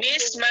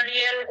 Miss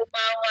Mariel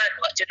Umawan,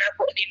 wa dyan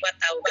ako ni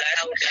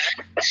matawgan.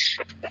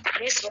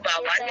 Miss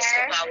Umawan,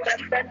 Sir.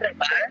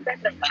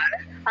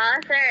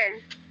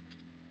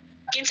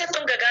 Kinsa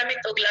tong gagamit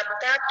og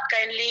laptop,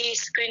 kindly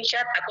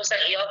screenshot ako sa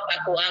i-off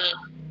ako ang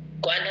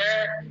kuan ha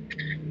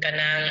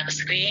kanang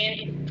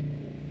screen.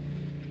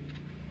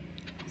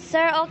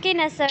 Sir, okay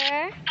na,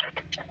 sir?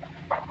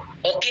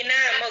 Okay na,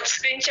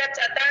 mag-screenshot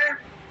sa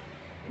ta.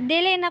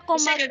 Dili na ko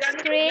Kinsa gagamit og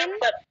mag-screen.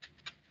 laptop?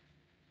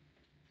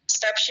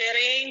 Stop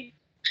sharing.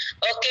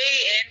 Okay,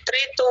 and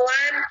 3, 2,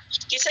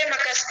 1. Kisay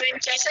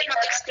maka-screenshot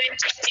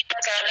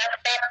sa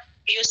laptop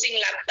using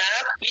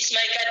laptop. Miss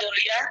Maika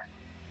Doria.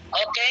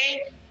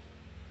 Okay.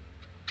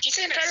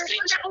 Kisay Sir,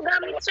 nag-screenshot. ko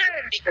gamit, sir.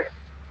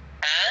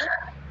 Ha?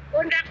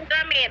 Kunda ko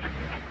gamit.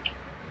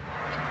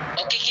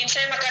 Okay,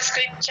 kinsay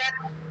maka-screenshot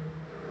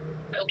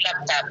og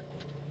laptop.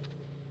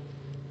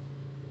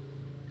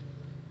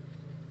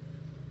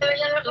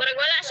 Murag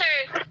wala, sir.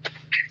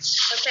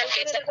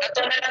 Okay, sa ato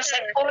na lang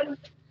cellphone.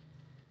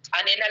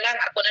 Ani na lang,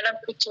 ako na lang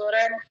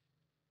picturean.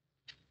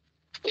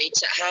 Wait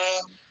sa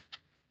ha.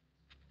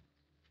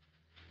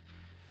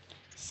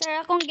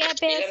 Sir, akong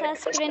gi-appeal sa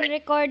screen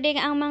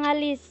recording ang mga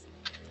list.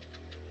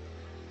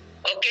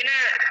 Okay na.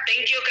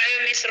 Thank you kayo,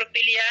 Miss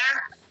Ropilia.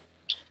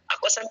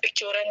 Ako sa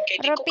picturean kay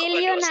di ko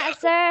Ropilyo kabalo na,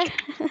 sa- sir.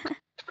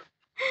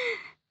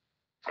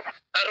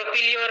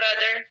 Papilio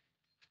rather.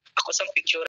 Ako sa picture.